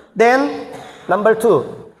 Then, number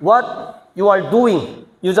 2, what you are doing,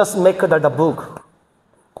 you just make the book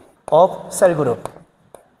of cell group.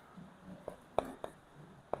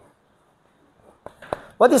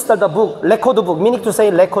 What is the book? Record book, meaning to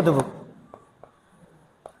say record book.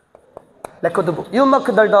 Record book. You make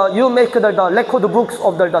the record books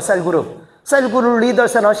of the cell group. Cell group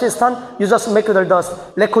leaders and assistants, you just make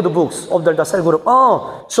the record books of the cell group.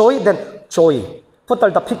 Oh, joy, then joy. Put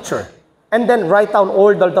the picture. And then write down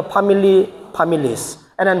all the families.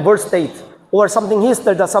 And then birth date. Or something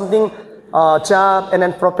history, something job and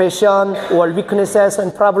then profession, or weaknesses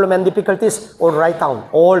and problem and difficulties, or write down.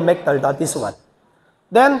 All make this one.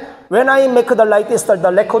 Then, when I make the like this, the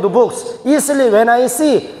record books, easily when I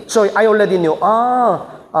see, so I already knew,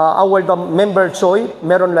 our member Joy,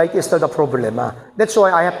 meron like this the problema. That's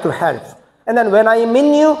why I have to help. And then when I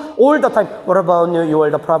meet you, all the time, what about you? You are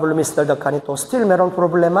the problem is the kanito. Still meron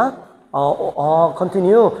problema?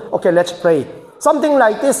 Continue. Okay, let's pray. Something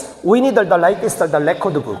like this, we need the like this, the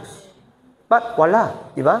record books. But wala,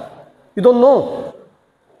 diba? You don't know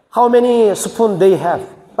how many spoon they have.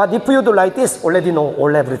 But if you do like this, already know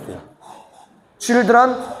all everything.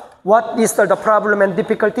 Children, what is the problem and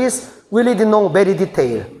difficulties? We need to know very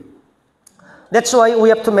detailed. That's why we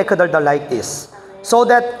have to make the like this. So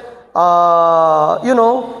that,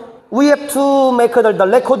 we have to make the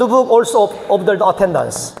record book also of the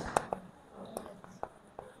attendance.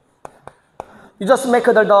 You just make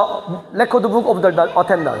the record book of the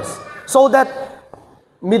attendance. So that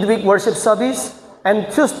midweek worship service, and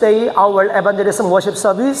Tuesday, our evangelism worship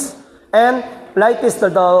service, and like this,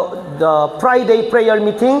 the Friday prayer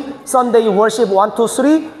meeting, Sunday worship 1, 2,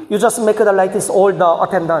 3, you just make it like this, all the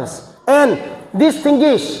attendance. And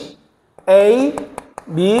distinguish A,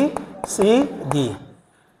 B, C, D.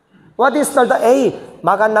 What is the A?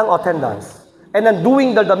 Magandang attendance. And then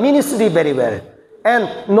doing the ministry very well. And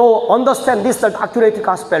understand this, the accurate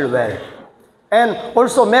gospel well. And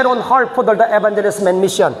also meron heart for the evangelism and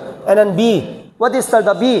mission. And then B, what is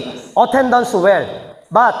the B? Attendance well,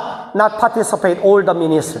 but not participate all the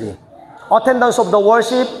ministry. Attendance of the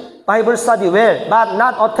worship, Bible study well, but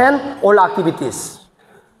not attend all activities.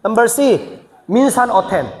 Number C, minsan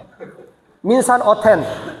attend. Minsan attend,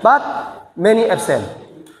 but many absent.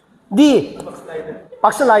 D,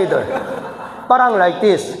 backslider. Parang like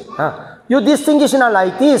this. You distinguish na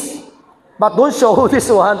like this, but don't show this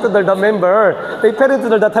one to the member. They fell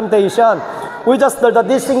into the temptation. We just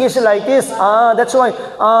distinguish like this. That's why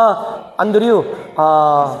Andrew,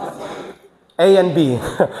 A and B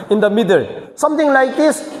in the middle. Something like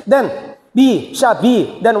this. Then B, siya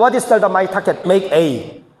B. Then what is my target? Make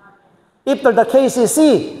A. If the case is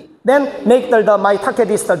C, then make my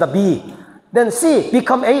target is the B. Then C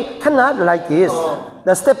become A. Cannot like this.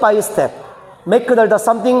 The step by step. Make the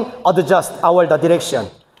something adjust our direction.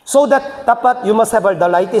 So that dapat you must have the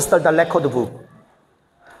like this the record book.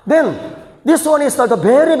 Then this one is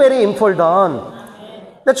very, very important.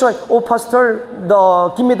 That's why, pastor,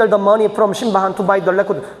 give me the money from simbahan to buy the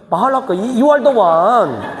record. Bahala ka, you are the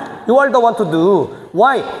one. You are the one to do.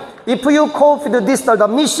 Why? If you cope with this, the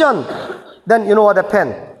mission, then you know what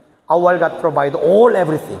happened. Our God provide all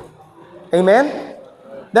everything. Amen?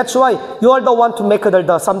 That's why you are the one to make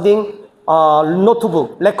the something,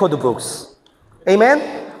 notebook, record books. Amen?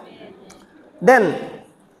 Then,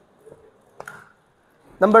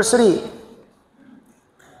 number 3.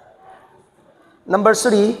 Number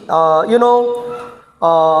 3,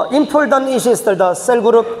 important is the cell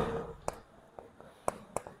group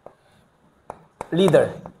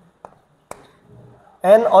leader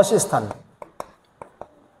and assistant.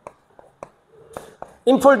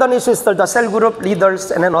 Important is the cell group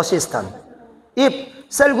leaders and an assistant. If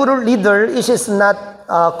cell group leader is not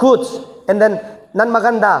good and then nan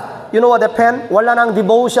maganda, you know what happened? Wala nang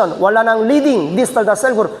devotion, wala nang leading, this the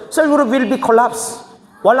cell group will be collapsed.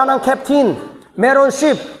 Wala nang captain, meron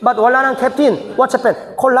ship, but wala nang captain. What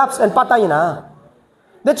happened? Collapse and patay na.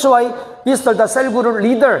 That's why this the cell group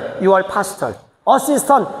leader, you are pastor.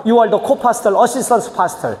 Assistant, you are the co-pastor, assistant's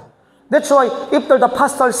pastor. That's why if the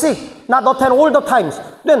pastor sick, not attend all the times,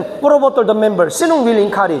 then what about the member? Sinong will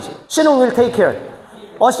encourage? Sinong will take care?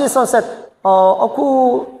 Assistant said,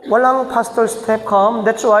 ako walang pastor step come,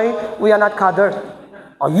 that's why we are not gathered.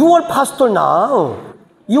 You are pastor now.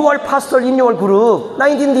 You are pastor in your group.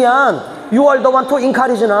 Naintindihan. You are the one to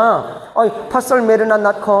encourage na. Pastor Mary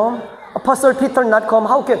not come. Pastor Peter not come.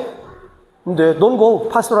 How can? Don't go.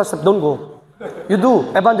 Pastor step, don't go. You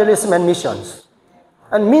do evangelism and missions.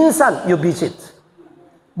 And minsan, you visit.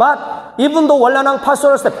 But even though wala nang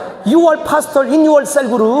pastoral step, you are pastor in your cell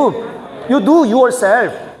group. You do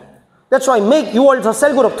yourself. That's why make your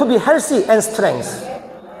cell group to be healthy and strength.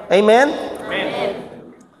 Amen? Amen.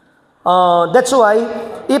 That's why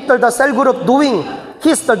if the cell group doing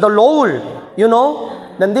his the role,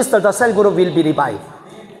 then this the cell group will be revived.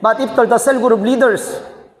 But if the cell group leaders,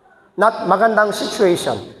 not magandang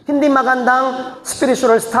situation, hindi magandang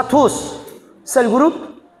spiritual status, cell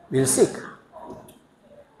group will sick.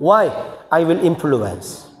 Why? I will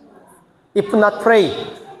influence. If not pray,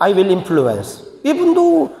 I will influence. Even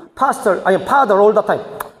though I am father all the time.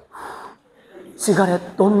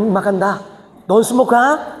 Cigarette, don't maganda. Don't smoke,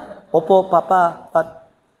 ha? Opo, papa. But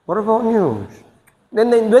what about you?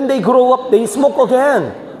 Then when they grow up, they smoke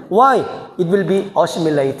again. Why? It will be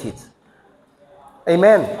assimilated.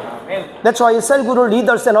 Amen. Amen. That's why cell group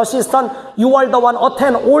leaders and assistant, you are the one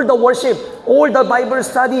attend all the worship, all the Bible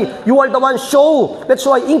study. You are the one show. That's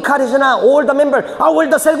why encourage na all the members. All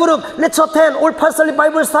the cell group, let's attend all personal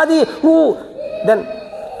Bible study. Then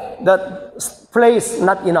the place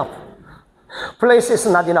not enough. Place is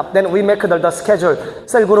not enough. Then we make the schedule.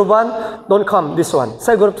 Cell group 1, don't come. This one.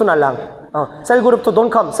 Cell group 2 na lang. Cell group 2,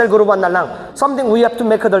 don't come. Cell group 1 na lang. Something we have to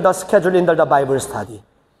make the schedule in the Bible study.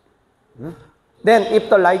 Then if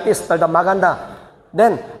the light is the maganda,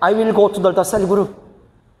 then I will go to the cell group.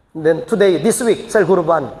 Then today, this week, cell group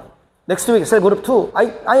 1. Next week, cell group 2.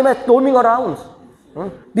 I am at roaming around.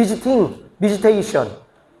 Visitation.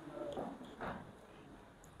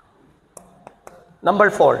 Number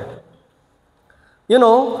 4.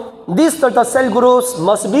 These the cell groups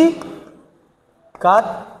must be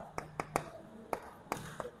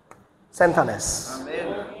God-centeredness.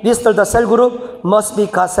 This the cell group must be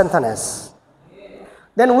God-centeredness.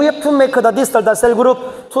 Then we have to make the cell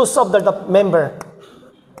group to serve the member.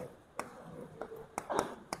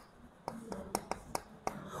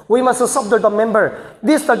 We must serve the member.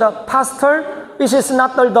 This the pastor, which is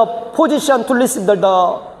not the position to receive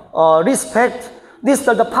the respect. This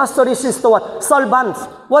the pastor is the what? Servant.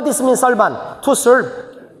 What does mean servant? To serve.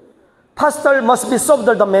 Pastor must be served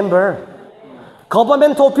the member.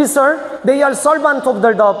 Government officer, they are servant of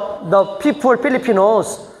the people,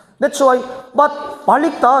 Filipinos. That's why, but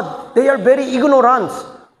baliktad, they are very ignorant.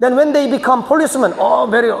 Then when they become policemen,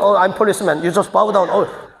 I'm policeman, you just bow down.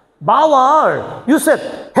 Bawal. You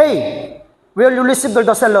said, hey, where you receive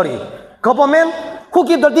the salary? Government, who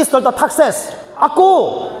give the taxes?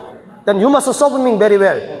 Ako. Then you must serve me very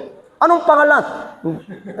well. Anong pangalan?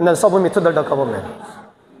 And then serve me to the government.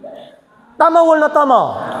 Tama wala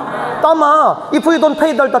tama? Tama. If we don't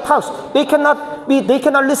pay the tax, they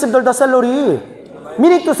cannot receive the salary.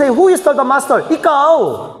 Meaning to say, who is the master?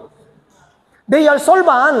 Ikaw. They are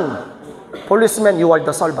servant. Policemen, you are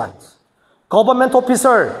the servant. Government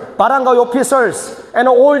officer, barangay officers, and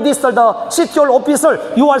all these the city hall officer,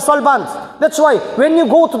 you are servant. That's why when you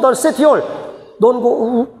go to the city hall, don't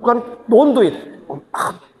do it.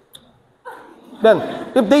 Then,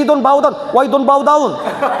 if they don't bow down, why don't bow down?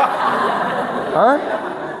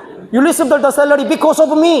 You receive the salary because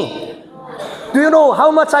of me. Do you know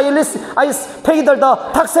how much I paid the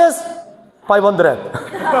taxes? 500.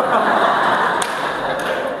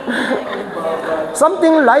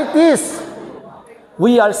 Something like this.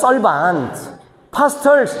 We are servants.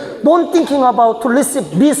 Pastors, don't thinking about to receive,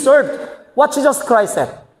 be served. What Jesus Christ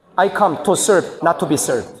said, I come to serve, not to be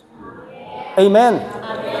served. Amen.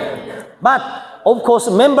 Amen. But, of course,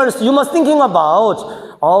 members, you must thinking about,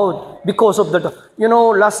 because of the,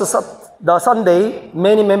 the Sunday,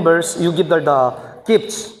 many members, you give the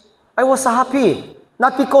gifts. I was happy,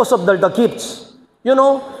 not because of the gifts. You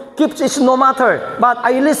know, gifts is no matter, but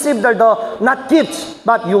I received the not gifts,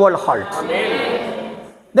 but your heart. Amen.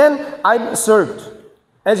 Then I served.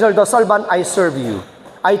 As the servant, I serve you.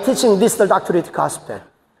 I teaching this the accurate gospel.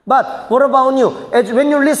 But what about you? As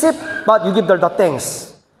when you receive, but you give the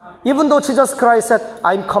thanks. Even though Jesus Christ said,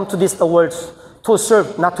 I'm come to this the world to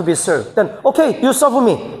serve, not to be served. Then, okay, you serve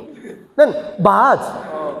me. Then, but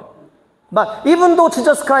even though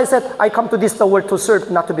Jesus Christ said, I come to this the world to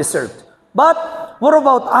serve, not to be served. But what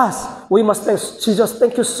about us? We must thank Jesus.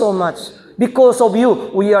 Thank you so much. Because of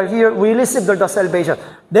you, we are here. We received the salvation.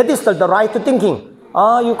 That is the right thinking.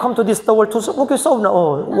 You come to this the world to serve. Okay, so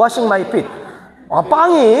now, washing my feet.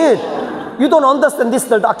 Pangit. You don't understand this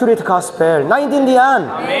the accurate gospel. Naintindihan.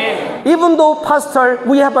 Amen. Even though pastor,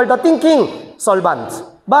 we have the thinking servant.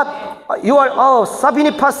 But you are,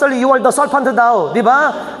 Sabini pastor, you are the servant daw, di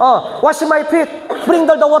ba? Washing my feet, bring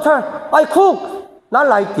the water, I cook. Not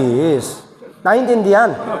like this.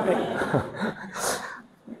 Naintindihan.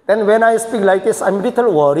 Then when I speak like this, I'm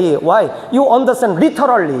little worried. Why? You understand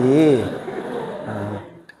literally.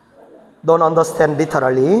 Don't understand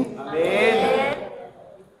literally. Amen.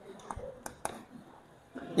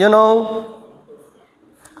 You know,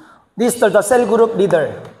 this is the cell group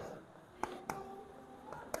leader.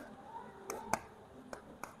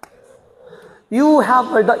 You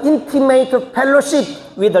have the intimate fellowship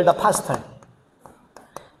with the pastor.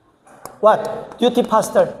 What? Duty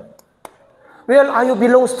pastor. Where are you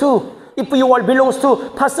belongs to? If you are belongs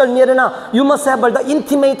to Pastor Mirna, you must have the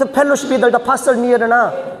intimate fellowship with the Pastor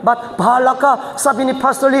Mirna. But bahala ka, sabi ni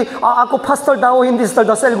Pastor Lee, ako pastor daw in this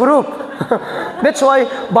the cell group. That's why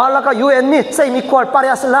bahala ka, you and me, same equal,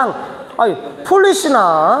 parehas lang. Ay, foolish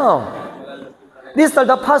na. This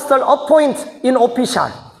the pastor appoint in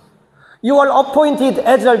official. You are appointed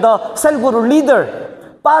as the cell group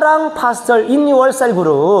leader. Parang pastor in your cell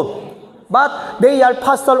group. But they are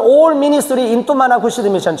pastor all ministry into Managushid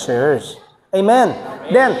Mission Church. Amen.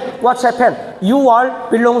 Then what's happened? You are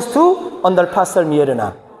belongs to under Pastor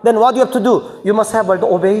Mirna. Then what you have to do? You must have the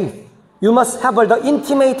obey. You must have the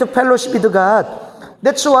intimate fellowship with God.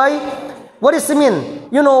 That's why, what does it mean?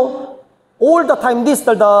 You know, all the time this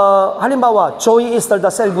the halimbawa, Joy is the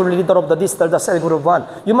cell group leader of the cell group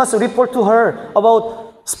 1. You must report to her about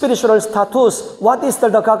spiritual status. What is the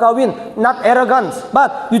gagawin? Not arrogance,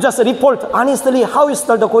 but you just report honestly how is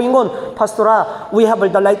the going on. Pastora, we have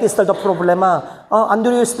the like is the problema.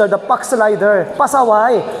 Andrew is the backslider.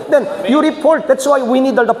 Pasaway. Then you report. That's why we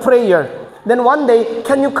need the prayer. Then one day,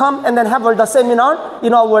 can you come and then have the seminar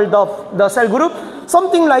in our world of the cell group?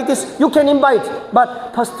 Something like this, you can invite.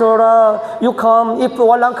 But Pastora, you come. If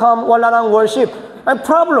walang come, walang worship. And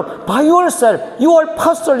problem, by yourself, you are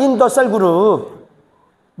pastor in the cell group.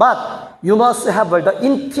 But you must have the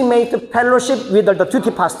intimate fellowship with the duty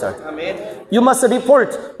pastor. Amen. You must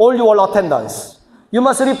report all your attendance. You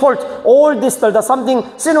must report all this something,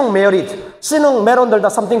 sinong married, sinong meron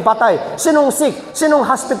something patay, sinong sick, sinong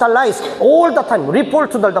hospitalized, all the time. Report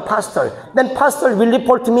to the pastor. Then pastor will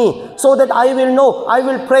report to me so that I will know, I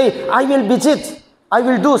will pray, I will visit, I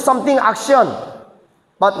will do something action.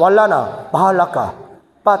 But wala na, bahala ka.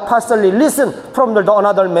 But pastor will listen from the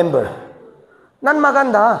another member. Nan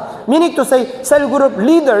maganda. Meaning to say, cell group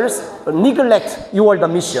leaders neglect your the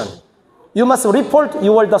mission. You must report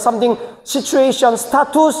your the something situation,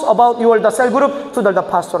 status about your the cell group to the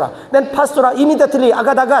pastora. Then pastora immediately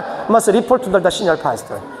agad-agad must report to the senior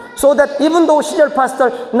pastor. So that even though senior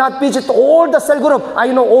pastor not visit all the cell group,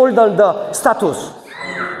 I know all the status.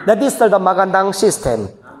 That is the magandang system.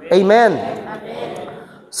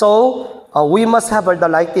 Amen. So we must have the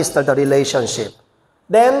like this the relationship.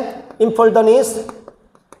 Then important is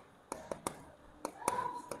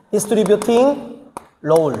distributing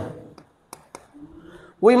role.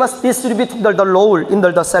 We must distribute the role in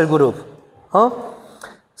the cell group.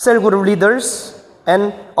 Cell group leaders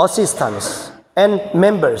and assistants and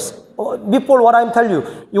members. Before what I'm telling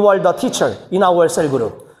you, you are the teacher in our cell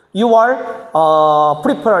group. You are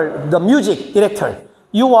prepare the music director.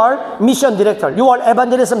 You are mission director. You are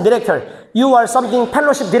evangelism director. You are something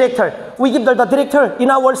fellowship director. We give the director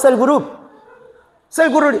in our cell group.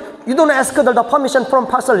 Cell group, you don't ask the permission from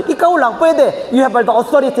pastor. Ikaw lang, pwede. You have the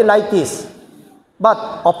authority like this.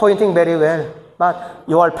 But appointing very well. But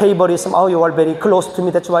you are favoritism. Oh, you are very close to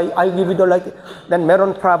me. That's why I give you the like. Then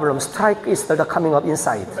meron problem. Strike is the coming up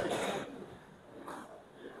inside.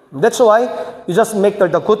 That's why you just make the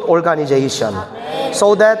good organization. Amen.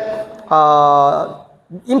 So that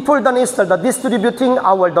important is the distributing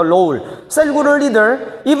the role. Cell group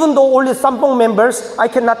leader, even though only sampong members, I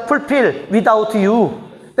cannot fulfill without you.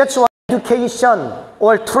 That's why education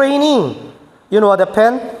or training, you know what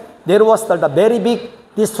happened? There was the very big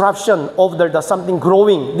disruption of the something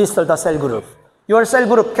growing, this the cell group. Your cell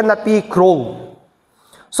group cannot be grow.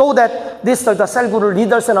 So that this the cell group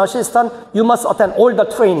leaders and assistants, you must attend all the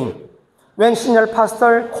training. When senior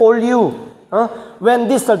pastor call you, when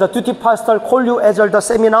this the duty pastor call you as the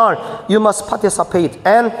seminar, you must participate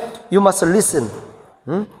and you must listen.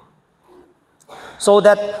 So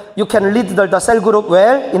that you can lead the cell group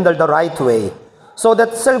well in the right way. So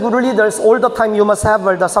that cell group leaders, all the time you must have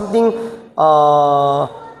the something,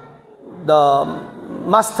 the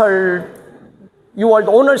master, you are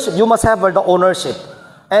the ownership, you must have the ownership.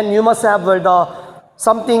 And you must have the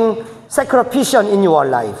something sacrificial in your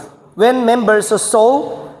life. When members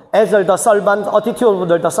sow as the servant,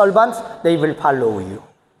 attitude of the servants, they will follow you.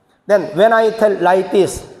 Then when I tell like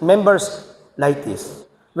this, members like this.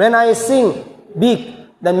 When I sing big,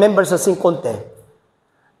 then members sing konti.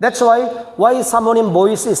 That's why summoning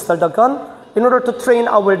voices talagang in order to train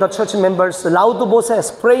the church members, loud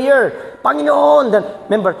voices, prayer, Panginoon, then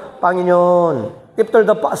member, Panginoon. If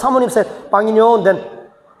the summoning said, Panginoon, then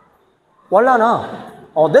wala na.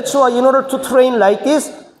 Oh, that's why in order to train like this,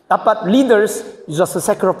 dapat leaders, you just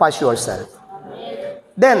sacrifice yourself.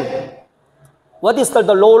 Then, what is the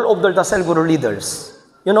role of the cell group leaders?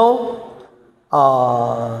 You know,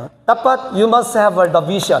 dapat you must have the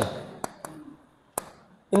vision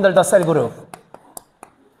in the cell group.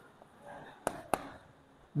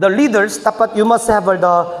 The leaders, dapat you must have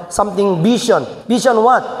the something vision. Vision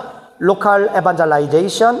what? Local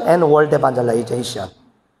evangelization and world evangelization.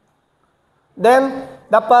 Then,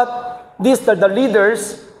 dapat the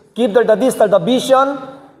leaders give the vision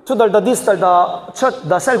to the church,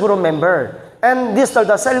 the cell group member. And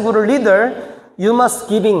the cell group leader, you must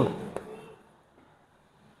giving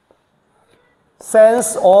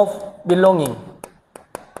sense of belonging.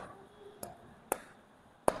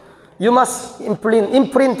 You must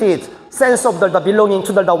imprint it, sense of the belonging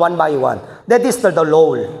to the one by one. That is the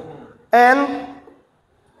role. And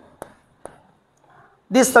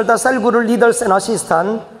this the cell group leaders and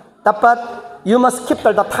assistant, dapat you must keep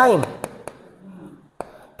the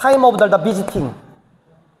time of the visiting.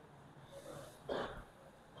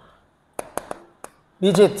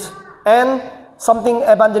 Visit and something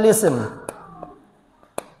evangelism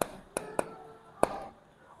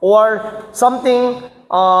or something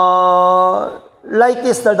like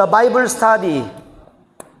this the Bible study.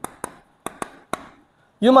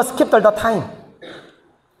 You must keep the time.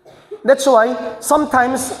 That's why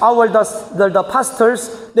sometimes the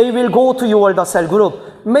pastors, they will go to your cell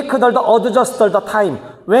group, make adjust the time.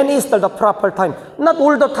 When is the proper time? Not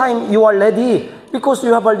all the time you are ready because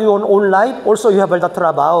you have your own life. Also you have the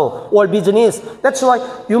trabaho or business. That's why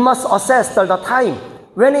you must assess the time.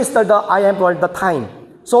 When is I am the time?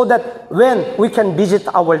 So that when we can visit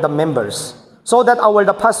the members, so that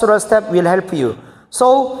the pastoral staff will help you.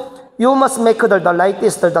 So you must make the like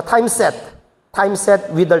this the time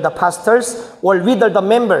set with the pastors or with the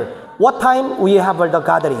member. What time we have the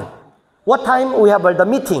gathering? What time we have the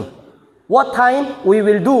meeting? What time we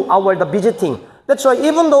will do the visiting? That's why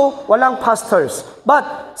even though walang pastors,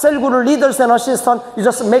 but cell group leaders and assistants, you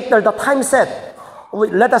just make the time set.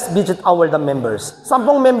 Let us visit the members.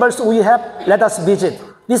 Sampung members we have, let us visit.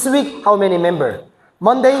 This week, how many member?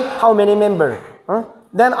 Monday, how many member?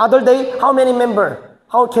 Then other day, how many member?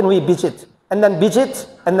 How can we visit? And then visit,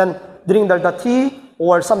 and then drink the tea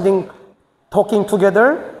or something, talking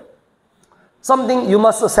together. Something you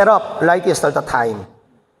must set up like this at the time.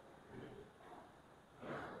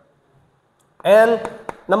 And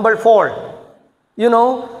number 4, you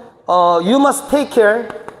know, you must take care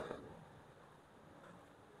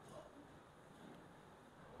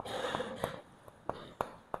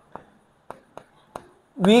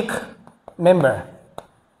weak member.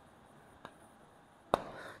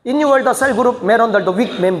 In your cell group, meron the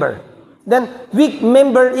weak member. Then weak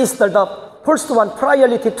member is the first one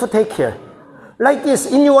priority to take care. Like this,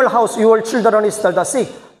 in your house, your children is the sick.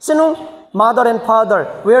 Sinong mother and father,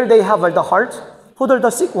 where they have the heart? Who are the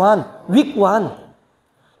sick one, weak one.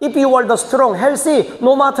 If you are the strong, healthy,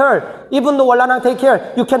 no matter, even though wala nang take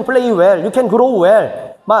care, you can play well, you can grow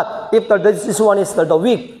well. But if this one is the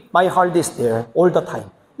weak, my heart is there all the time.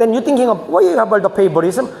 Then you're thinking of, why you have the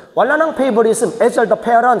favoritism? Wala nang favoritism. As are the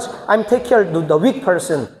parents, I'm take care of the weak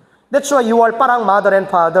person. That's why you are parang mother and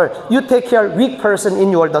father. You take care of weak person in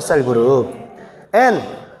your cell group. And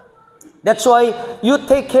that's why you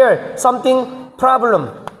take care something problem.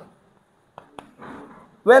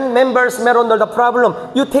 When members meron the problem,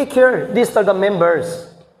 you take care. These are the members.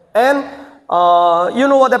 And you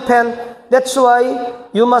know what happened? That's why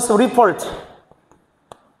you must report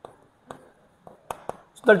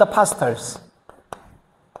to the pastors.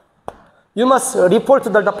 You must report to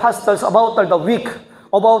the pastors about the week,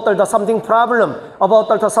 about the something problem, about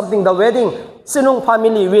the something the wedding. Sinong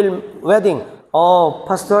family will wedding? Oh,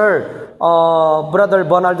 Pastor, Brother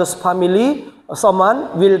Bernardo's family,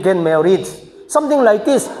 someone will get married. Something like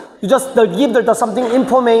this. You just give the something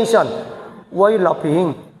information. Why are you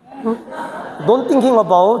laughing? Don't thinking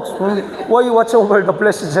about why you watch over the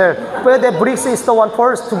blessed chair. Where the bricks is the one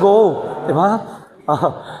first to go. Diba?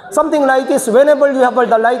 Something like this. Whenever you have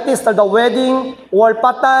the like this, the wedding, or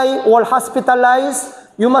patay, or hospitalized,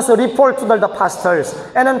 you must report to the pastors.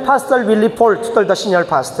 And then pastor will report to the senior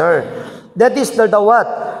pastor. That is the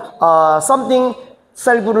what? Something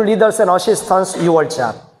cell group leaders and assistants, your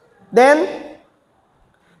job. Then,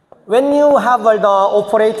 when you have the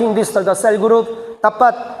operating this the cell group,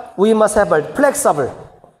 dapat we must have a flexible.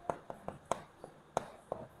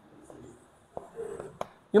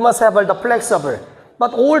 You must have the flexible.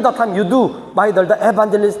 But all the time you do by the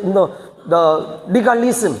evangelism, the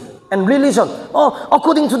legalism and religion. Oh,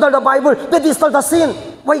 according to the Bible, that is the sin.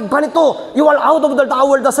 Why, ganito? You are out of the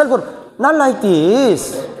hour, the cell group. Not like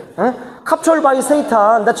this. Captured by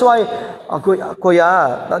Satan. That's why,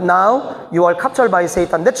 Kuya, now you are captured by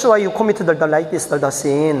Satan. That's why you committed the like this, the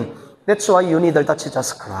sin. That's why you need the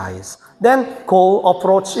Jesus Christ. Then go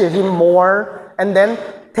approach him more, and then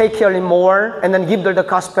take care of him more, and then give the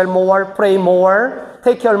gospel more, pray more,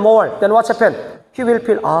 take care more. Then what's happened? He will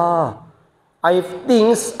feel, I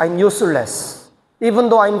think I'm useless. Even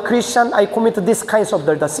though I'm Christian, I commit this kinds of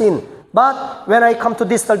the sin. But when I come to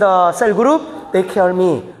this the cell group, they care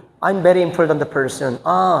me. I'm very important person.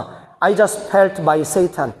 I just felt by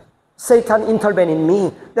Satan. Satan intervened in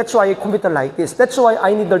me. That's why I committed like this. That's why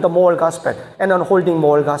I need the moral gospel. And I'm holding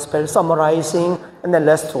moral gospel, summarizing, and then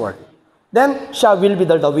last word. Then Sha will be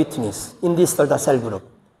the witness in this the cell group.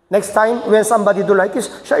 Next time when somebody do like this,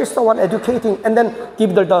 Sha is the one educating and then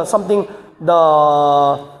give the something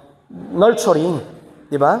the nurturing,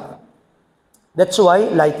 diba? That's why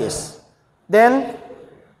like this. Then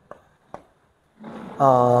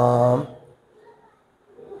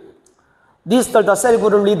this the cell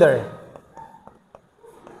group leader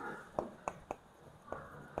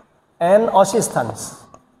and assistants.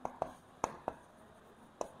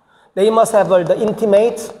 They must have the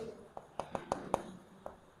intimate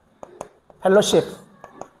fellowship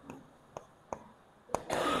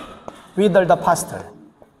with the pastor.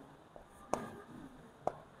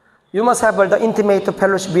 You must have the intimate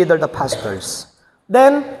fellowship with the pastors.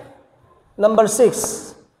 Then, number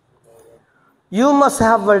 6, you must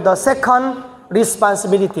have the second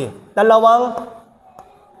responsibility. Dalawang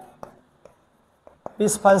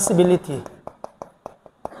responsibility.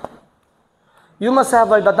 You must have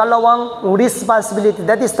the dalawang responsibility.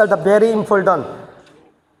 That is the very important.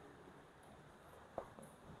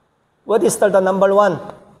 What is the number 1?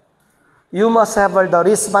 You must have the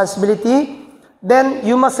responsibility. Then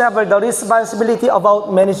you must have the responsibility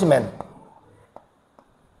about management.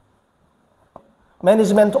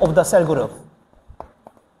 Management of the cell group.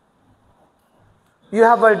 You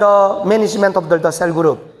have the management of the cell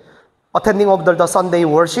group. Attending of the Sunday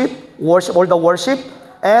worship, all the worship,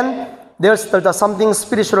 and there's the something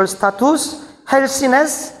spiritual status,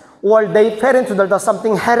 healthiness, or they fell into the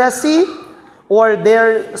something heresy, or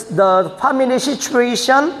there's the family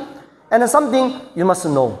situation, and something you must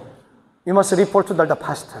know. You must report to the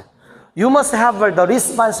pastor. You must have the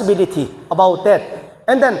responsibility about that.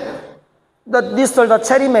 And then this the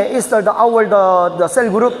cherime is the cell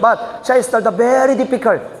group, but siya is the very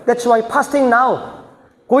difficult. That's why fasting now.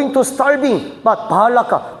 Going to starving, but bahala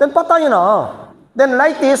ka. Then patay na. Then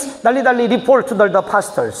like this, dali-dali report to the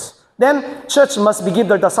pastors. Then church must be give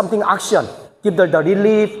the something action. Give the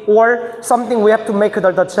relief, or something we have to make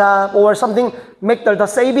the job, or something make the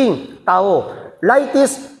saving tao. Like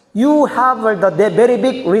this, you have the very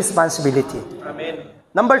big responsibility. Amen.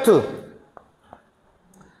 Number 2,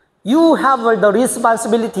 you have the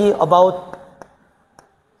responsibility about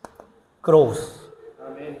growth.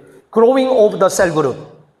 Amen. Growing of the cell group.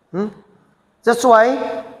 That's why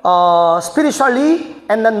spiritually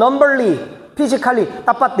and then numberly, physically,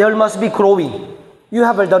 dapat there must be growing. You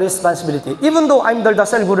have the responsibility. Even though I'm the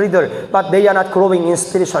cell group leader, but they are not growing in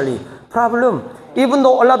spiritually. Problem. Even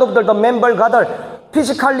though a lot of the member gather,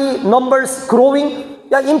 physically numbers growing,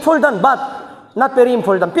 yeah, important, but not very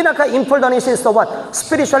important. Pinaka-important is the what?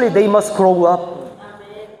 Spiritually, they must grow up.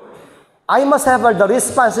 I must have the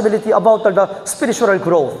responsibility about the spiritual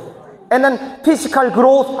growth. And then physical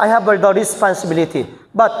growth, I have the responsibility.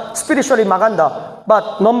 But spiritually maganda,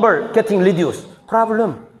 but number getting reduced.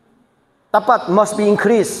 Problem. Dapat must be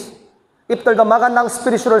increased. If there's the magandang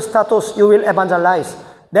spiritual status, you will evangelize.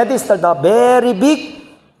 That is the very big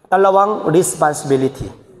dalawang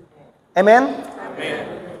responsibility. Amen?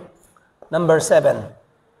 Amen. Number 7.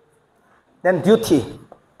 Then duty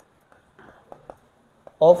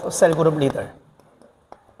of cell group leader.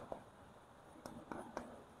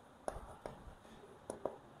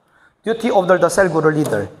 Duty of the cell group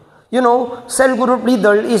leader. You know, cell group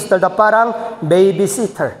leader is the parang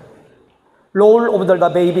babysitter. Role of the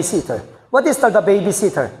babysitter. What is the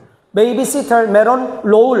babysitter? Babysitter meron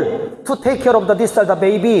role to take care of the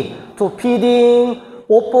baby, to feeding,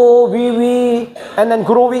 opo, wee, and then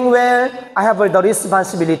growing well. I have the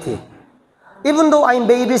responsibility. Even though I'm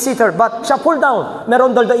babysitter, but siya fall down,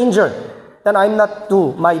 meron the injured, then I'm not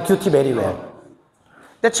do my duty very well.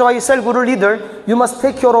 That's why cell group leader, you must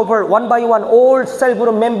take care of her one by one. All cell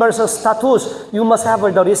group members' status, you must have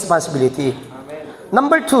the responsibility. Amen.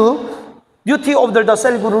 Number 2, duty of the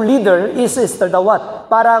cell group leader is the what?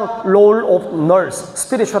 Parang role of nurse,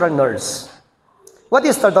 spiritual nurse. What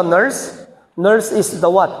is the nurse? Nurse is the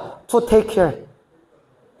what? To take care.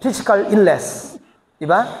 Physical illness.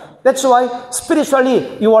 Diba? That's why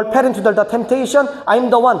spiritually, you are parent to the temptation.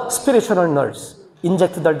 I'm the one, spiritual nurse.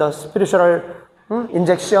 Inject the spiritual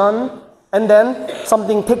injection, and then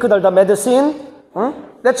something take the medicine.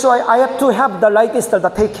 That's why I have to have the like is the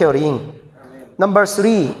take caring. Number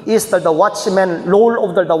 3 is the watchman, role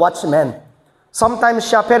of the watchman. Sometimes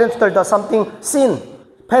siya parent to the something sin,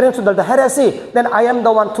 parent to the heresy, then I am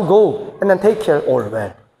the one to go and then take care all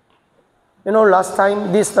well. You know, last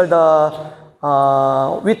time this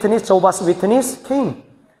witness, Jehovah's Witness came.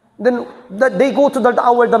 Then they go to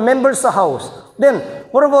the members' house. Then,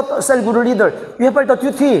 what about cell group leader? You have the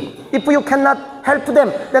duty. If you cannot help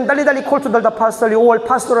them, then dali call to the pastor or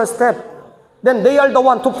pastoral staff. Then they are the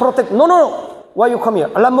one to protect. No. Why you come here?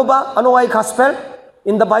 Alam mo ba ano ay gospel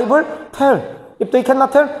in the Bible? Tell. If they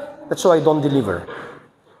cannot tell, that's why I don't deliver.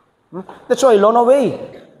 That's why I run away.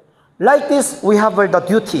 Like this, we have the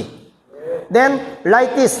duty. Then,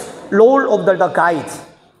 like this, role of the guide.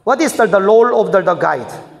 What is the role of the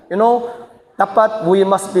guide? You know, dapat we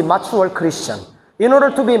must be mature Christian. In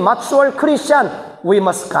order to be mature Christian, we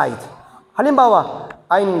must guide. Halimbawa,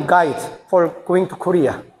 I'm guide for going to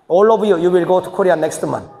Korea. All of you will go to Korea next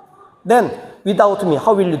month. Then, without me,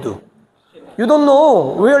 how will you do? You don't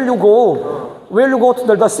know where you go. Where you go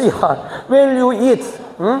to the sea, where you eat,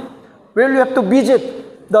 where you have to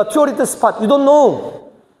visit the tourist spot. You don't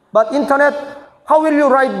know. But internet, how will you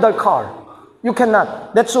ride the car? You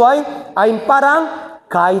cannot. That's why I'm parang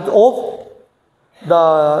guide of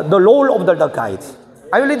the role of the guide.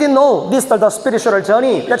 I really didn't know this the spiritual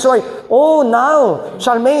journey. That's why, now,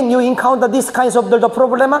 Charmaine, you encounter these kinds of the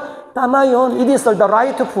problema. Tama yun. It is the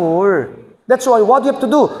rightful. That's why what you have to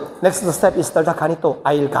do, next step is the ganito,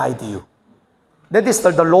 I'll guide you. That is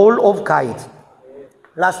the role of guide.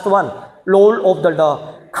 Last one, role of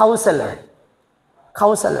the counselor.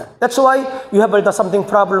 Counselor. That's why you have something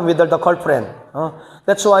problem with the girlfriend.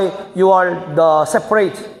 That's why you are the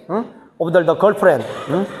separate of the girlfriend.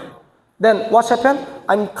 Then what's happened?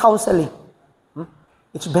 I'm counseling.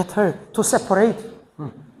 It's better to separate.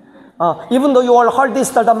 Even though you are hard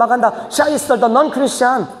is the maganda, siya is the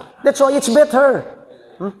non-Christian. That's why it's better.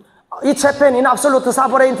 It's happened in absolute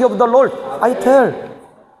sovereignty of the Lord. I tell.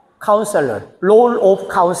 Counselor. Role of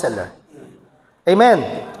counselor.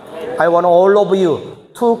 Amen. I want all of you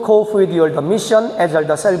to cope with the mission as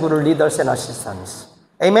the cell group leaders and assistants.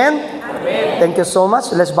 Amen? Amen? Thank you so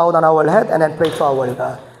much. Let's bow down our head and then pray to our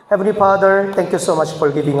God. Heavenly Father, thank you so much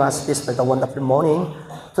for giving us this wonderful morning.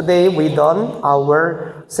 Today, we done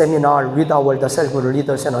our seminar with the cell group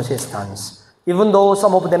leaders and assistants. Even though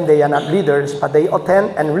some of them, they are not leaders, but they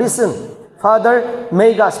attend and listen. Father,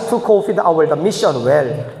 make us to cope with the mission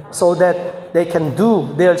well, so that they can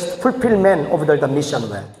do their fulfillment of the mission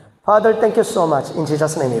well. Father, thank you so much. In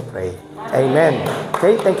Jesus' name we pray. Amen.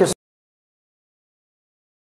 Okay, thank you.